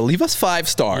 Okay. So leave us 5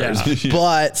 stars,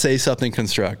 but say something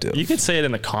constructive. You could say it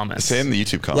in the comments. Say it in the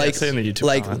YouTube comments. Say it in the YouTube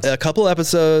like comments. a couple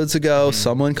episodes ago,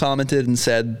 someone commented and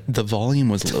said the volume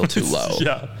was a little too low.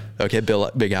 Yeah. Okay,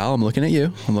 Big Al, I'm looking at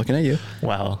you.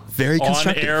 Wow. Very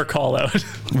constructive. On air call out.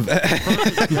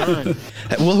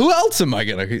 Well, who else am I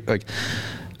gonna like?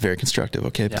 Very constructive.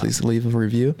 Okay, please leave a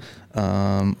review.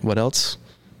 What else?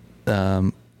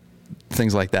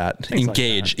 Things like that.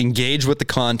 Engage with the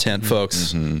content,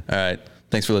 folks. All right.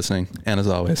 Thanks for listening. And as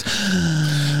always,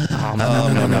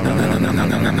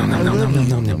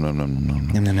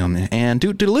 and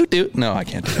doot. No, I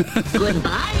can't do it.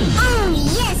 Goodbye. Oh,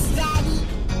 yes, Daddy.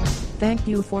 Thank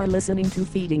you for listening to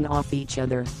Feeding Off Each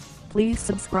Other. Please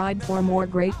subscribe for more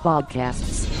great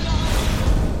podcasts.